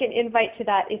would like an invite to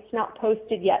that, it's not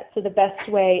posted yet. So the best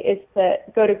way is to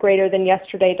go to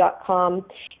greaterthanyesterday.com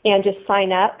and just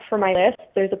sign up for my list.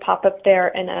 There's a pop-up there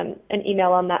and an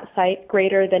email on that site,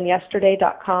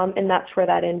 greaterthanyesterday.com, and that's where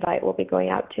that invite will be going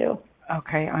out to.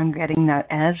 Okay, I'm getting that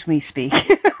as we speak.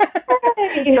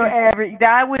 So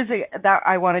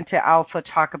I wanted to also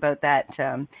talk about that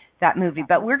movie,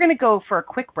 but we're going to go for a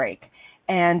quick break.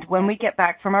 And when we get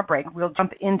back from our break, we'll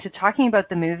jump into talking about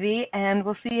the movie, and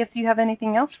we'll see if you have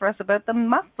anything else for us about the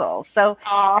muscle. So,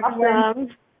 awesome.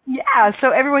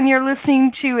 So everyone, you're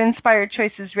listening to Inspired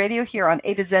Choices Radio here on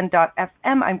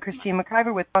A2Zen.fm. I'm Christine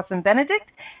McIver with Blossom Benedict,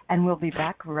 and we'll be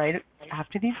back right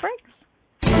after these breaks.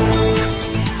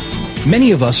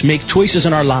 Many of us make choices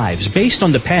in our lives based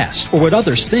on the past or what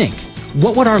others think.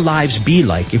 What would our lives be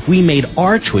like if we made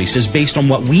our choices based on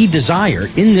what we desire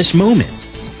in this moment?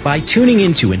 By tuning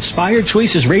into Inspired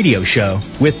Choices Radio Show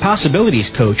with Possibilities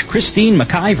Coach Christine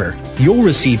McIver, you'll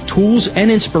receive tools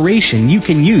and inspiration you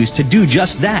can use to do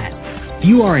just that.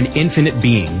 You are an infinite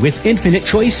being with infinite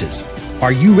choices.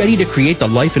 Are you ready to create the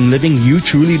life and living you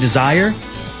truly desire?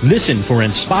 Listen for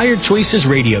Inspired Choices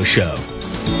Radio Show.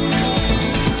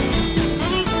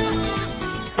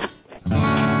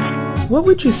 What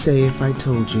would you say if I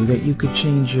told you that you could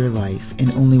change your life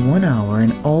in only 1 hour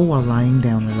and all while lying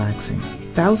down relaxing?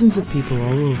 Thousands of people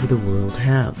all over the world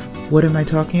have. What am I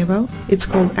talking about? It's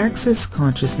called Access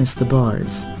Consciousness, the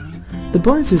bars. The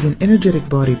bars is an energetic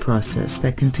body process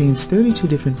that contains 32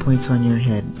 different points on your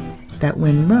head that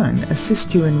when run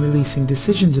assist you in releasing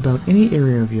decisions about any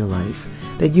area of your life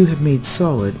that you have made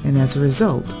solid and as a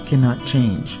result cannot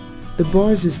change. The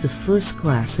bars is the first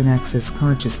class in Access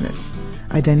Consciousness,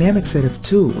 a dynamic set of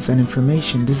tools and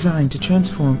information designed to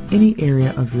transform any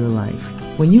area of your life.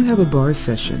 When you have a bars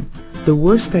session, the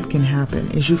worst that can happen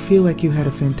is you feel like you had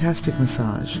a fantastic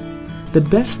massage. The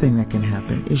best thing that can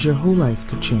happen is your whole life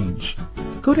could change.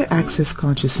 Go to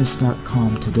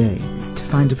accessconsciousness.com today to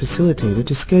find a facilitator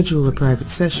to schedule a private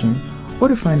session or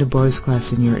to find a bars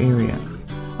class in your area.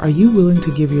 Are you willing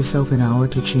to give yourself an hour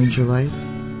to change your life?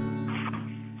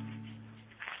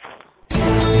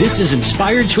 This is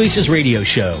Inspired Choices Radio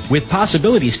Show with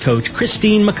Possibilities Coach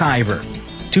Christine McIver.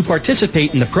 To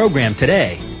participate in the program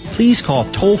today, please call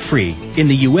toll-free in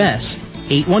the U.S.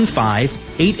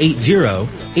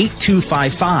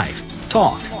 815-880-8255,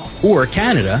 TALK, or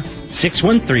Canada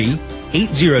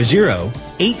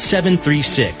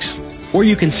 613-800-8736. Or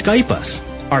you can Skype us.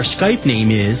 Our Skype name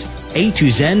is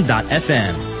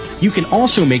a2zen.fm. You can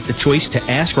also make the choice to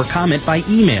ask or comment by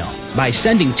email by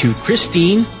sending to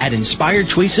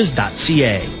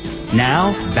Christine@inspiredchoices.ca.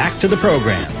 Now, back to the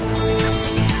program.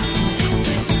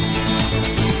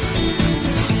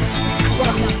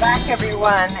 Welcome back,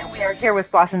 everyone. We are here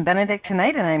with Blossom Benedict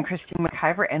tonight, and I'm Christine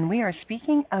McIver, and we are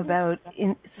speaking about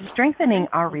strengthening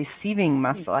our receiving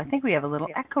muscle. I think we have a little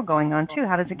echo going on, too.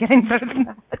 How does it get any better than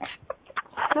that?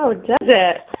 Oh, does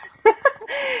it?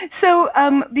 So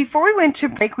before we went to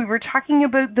break, we were talking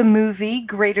about the movie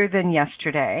Greater Than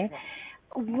Yesterday.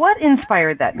 What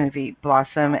inspired that movie,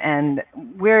 Blossom, and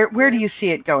where do you see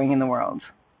it going in the world?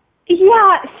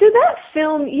 Yeah, so that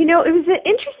film, it was an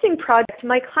interesting project.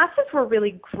 My classes were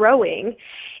really growing,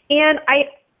 and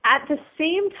at the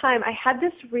same time, I had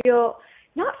this real,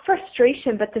 not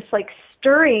frustration, but this like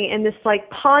stirring and this like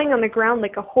pawing on the ground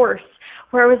like a horse,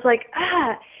 where I was like,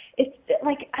 it's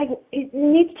like it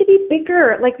needs to be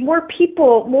bigger, like more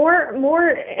people, more.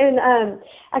 And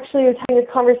actually, I was having a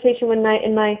conversation one night,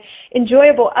 and my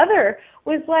enjoyable other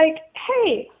was like,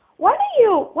 "Hey, why don't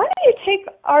you take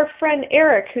our friend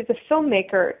Eric, who's a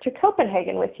filmmaker, to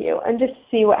Copenhagen with you and just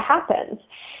see what happens?"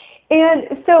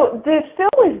 And so the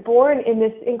film was born in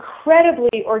this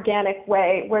incredibly organic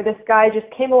way where this guy just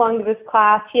came along to this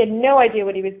class. He had no idea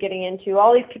what he was getting into.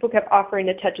 All these people kept offering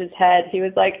to touch his head. He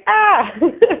was like,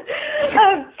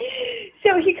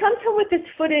 So he comes home with this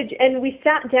footage, and we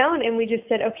sat down and we just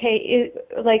said, okay,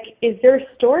 is there a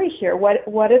story here? What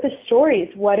are the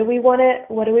stories? What do we want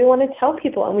to tell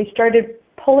people? And we started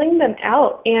pulling them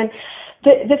out. And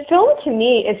the film, to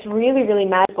me, is really, really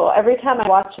magical. Every time I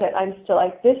watch it, I'm still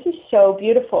like, this is so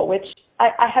beautiful, which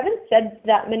I haven't said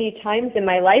that many times in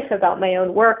my life about my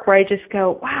own work, where I just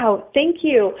go, wow, thank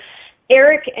you,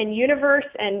 Eric and Universe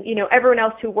and, everyone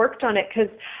else who worked on it,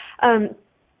 because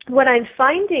what I'm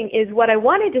finding is what I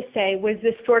wanted to say was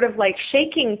this sort of like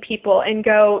shaking people and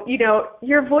go,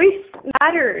 your voice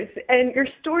matters and your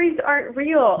stories aren't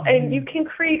real and you can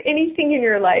create anything in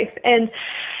your life. And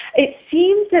it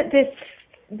seems that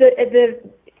the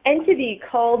entity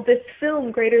called this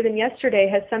film Greater Than Yesterday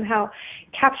has somehow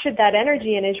captured that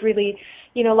energy and is really,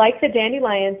 like the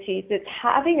dandelion seeds, it's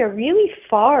having a really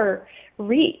far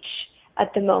reach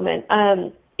at the moment.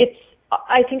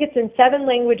 I think it's in 7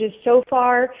 languages so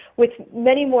far, with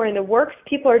many more in the works.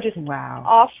 People are just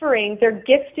offering, they're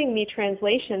gifting me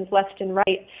translations left and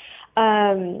right.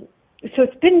 So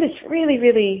it's been this really,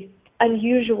 really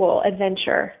unusual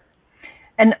adventure.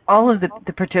 And all of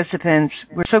the participants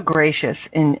were so gracious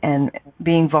in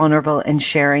being vulnerable and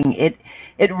sharing.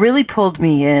 It really pulled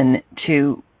me in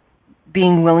to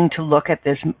being willing to look at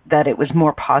this, that it was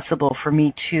more possible for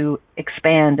me to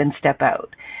expand and step out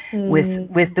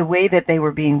with the way that they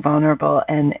were being vulnerable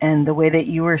and the way that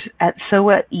you were so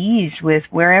at ease with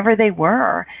wherever they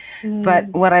were. But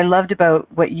what I loved about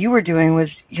what you were doing was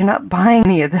you're not buying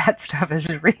any of that stuff as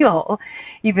real,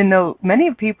 even though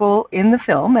many people in the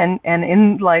film and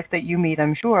in life that you meet,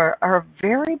 I'm sure, are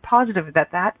very positive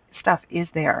that stuff is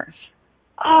theirs.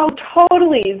 Oh,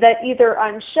 totally. That either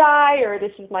I'm shy or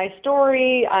this is my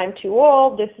story, I'm too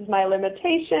old, this is my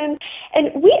limitation.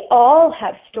 And we all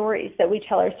have stories that we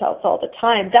tell ourselves all the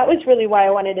time. That was really why I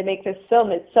wanted to make this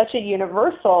film. It's such a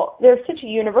universal,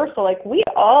 like we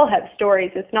all have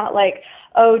stories. It's not like,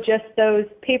 oh, just those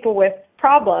people with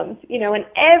problems. And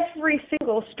every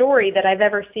single story that I've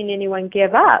ever seen anyone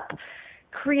give up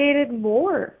created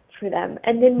more for them,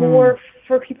 and then more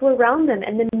for people around them,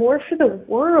 and then more for the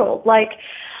world. Like,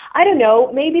 I don't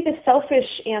know, maybe the selfish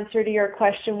answer to your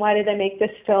question, why did I make this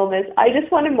film, is I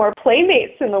just wanted more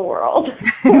playmates in the world,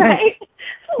 right?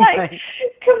 Like,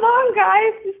 come on,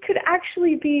 guys, this could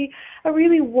actually be a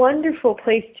really wonderful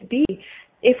place to be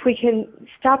if we can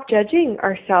stop judging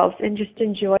ourselves and just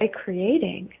enjoy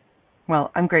creating.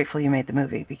 Well, I'm grateful you made the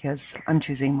movie because I'm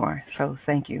choosing more, so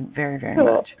thank you very, very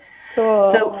Cool. much.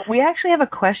 Cool. So we actually have a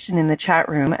question in the chat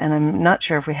room, and I'm not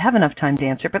sure if we have enough time to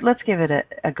answer, but let's give it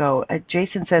a go.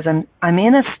 Jason says, I'm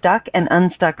in a stuck and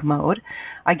unstuck mode.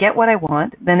 I get what I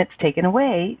want, then it's taken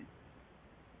away.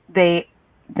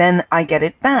 Then I get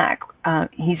it back.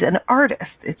 He's an artist.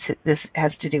 This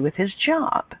has to do with his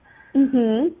job.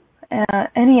 Mm-hmm.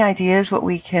 Any ideas what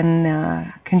we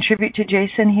can contribute to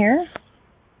Jason here?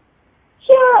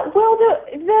 Yeah, well,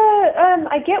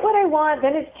 I get what I want,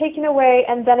 then it's taken away,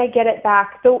 and then I get it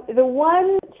back. The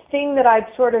one thing that I'd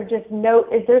sort of just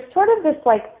note is there's sort of this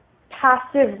like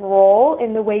passive role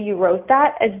in the way you wrote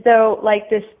that, as though like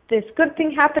this good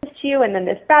thing happens to you, and then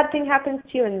this bad thing happens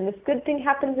to you, and then this good thing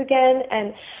happens again.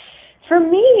 And for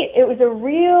me, it was a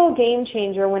real game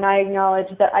changer when I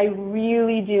acknowledged that I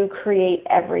really do create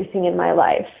everything in my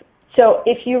life. So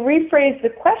if you rephrase the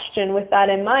question with that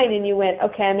in mind and you went,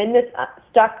 okay, I'm in this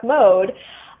stuck mode,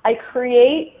 I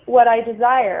create what I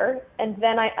desire, and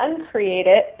then I uncreate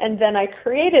it, and then I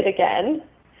create it again,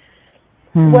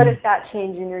 what does that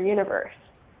change in your universe?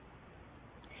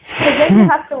 So then you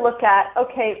have to look at,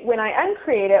 okay, when I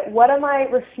uncreate it, what am I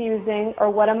refusing, or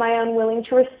what am I unwilling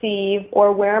to receive,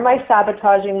 or where am I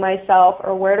sabotaging myself,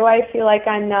 or where do I feel like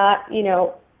I'm not,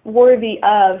 worthy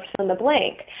of fill in the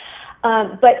blank.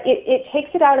 But it takes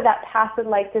it out of that passive,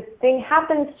 like this thing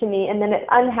happens to me and then it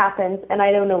unhappens and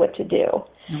I don't know what to do.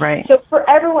 Right. So for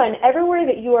everyone, everywhere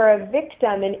that you are a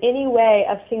victim in any way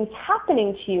of things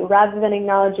happening to you, rather than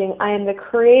acknowledging I am the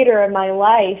creator of my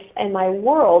life and my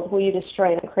world, will you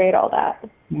destroy and create all that?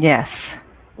 Yes.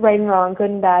 Right and wrong, good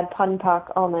and bad, pun and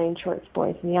pock, all nine shorts,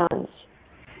 boys and yawns.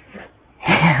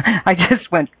 I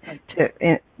just went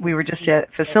to, we were just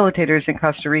at Facilitators in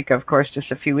Costa Rica, of course,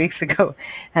 just a few weeks ago.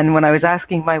 And when I was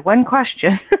asking my one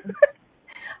question,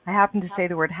 I happened to say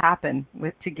the word happen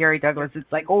to Gary Douglas.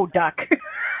 It's like, oh, duck.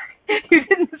 You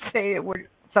didn't say it where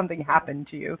something happened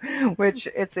to you, which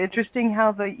it's interesting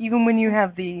how even when you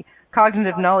have the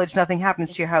cognitive knowledge, nothing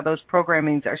happens to you, how those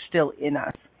programmings are still in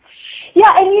us. Yeah,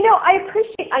 and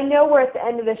I know we're at the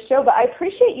end of this show, but I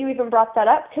appreciate you even brought that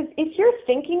up, because if you're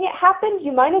thinking it happened,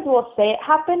 you might as well say it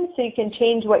happened so you can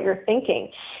change what you're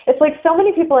thinking. It's like so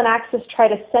many people in Access try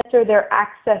to censor their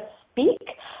Access speak,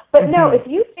 but no, if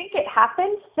you think it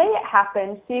happened, say it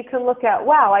happened so you can look at,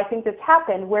 wow, I think this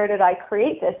happened, where did I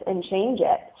create this, and change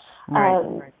it.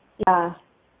 Right. Yeah.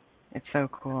 It's so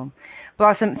cool.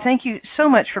 Blossom, thank you so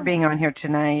much for being on here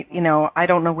tonight. I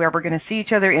don't know where we're going to see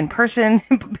each other in person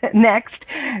next.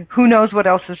 Who knows what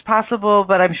else is possible,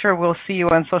 but I'm sure we'll see you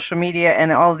on social media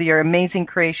and all of your amazing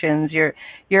creations.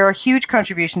 You're a huge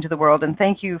contribution to the world, and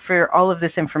thank you for all of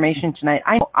this information tonight.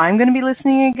 I'm going to be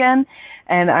listening again,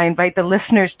 and I invite the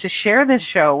listeners to share this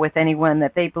show with anyone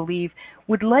that they believe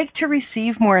would like to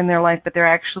receive more in their life, but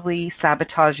they're actually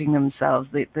sabotaging themselves.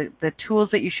 The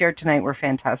tools that you shared tonight were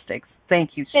fantastic.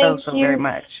 Thank you so very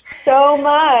much. So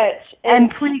much.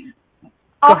 And please,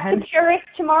 off to Paris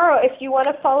tomorrow. If you want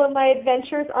to follow my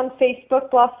adventures on Facebook,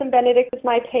 Blossom Benedict is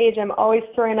my page. I'm always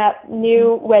throwing up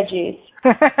new wedgies.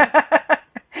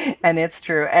 And it's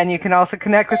true. And you can also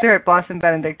connect with her at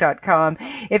blossombenedict.com.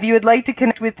 If you would like to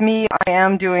connect with me, I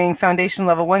am doing Foundation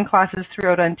Level 1 classes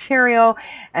throughout Ontario,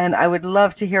 and I would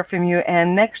love to hear from you.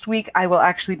 And next week, I will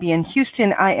actually be in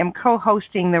Houston. I am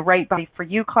co-hosting the Right Body for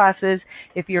You classes.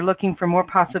 If you're looking for more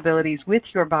possibilities with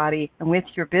your body and with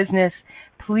your business,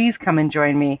 please come and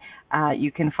join me.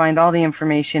 You can find all the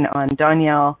information on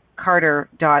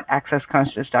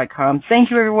DanielleCarter.accessconsciousness.com. Thank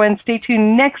you, everyone. Stay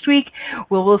tuned next week.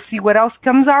 We'll see what else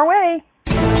comes our way.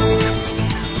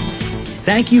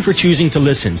 Thank you for choosing to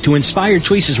listen to Inspired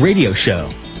Choices Radio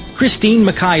Show. Christine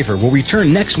McIver will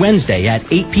return next Wednesday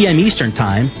at 8 p.m. Eastern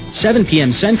Time, 7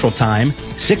 p.m. Central Time,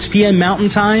 6 p.m. Mountain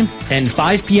Time, and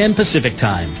 5 p.m. Pacific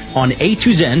Time on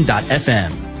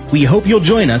A2Zen.fm. We hope you'll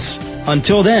join us.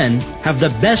 Until then, have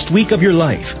the best week of your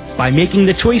life by making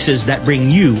the choices that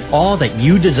bring you all that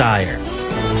you desire.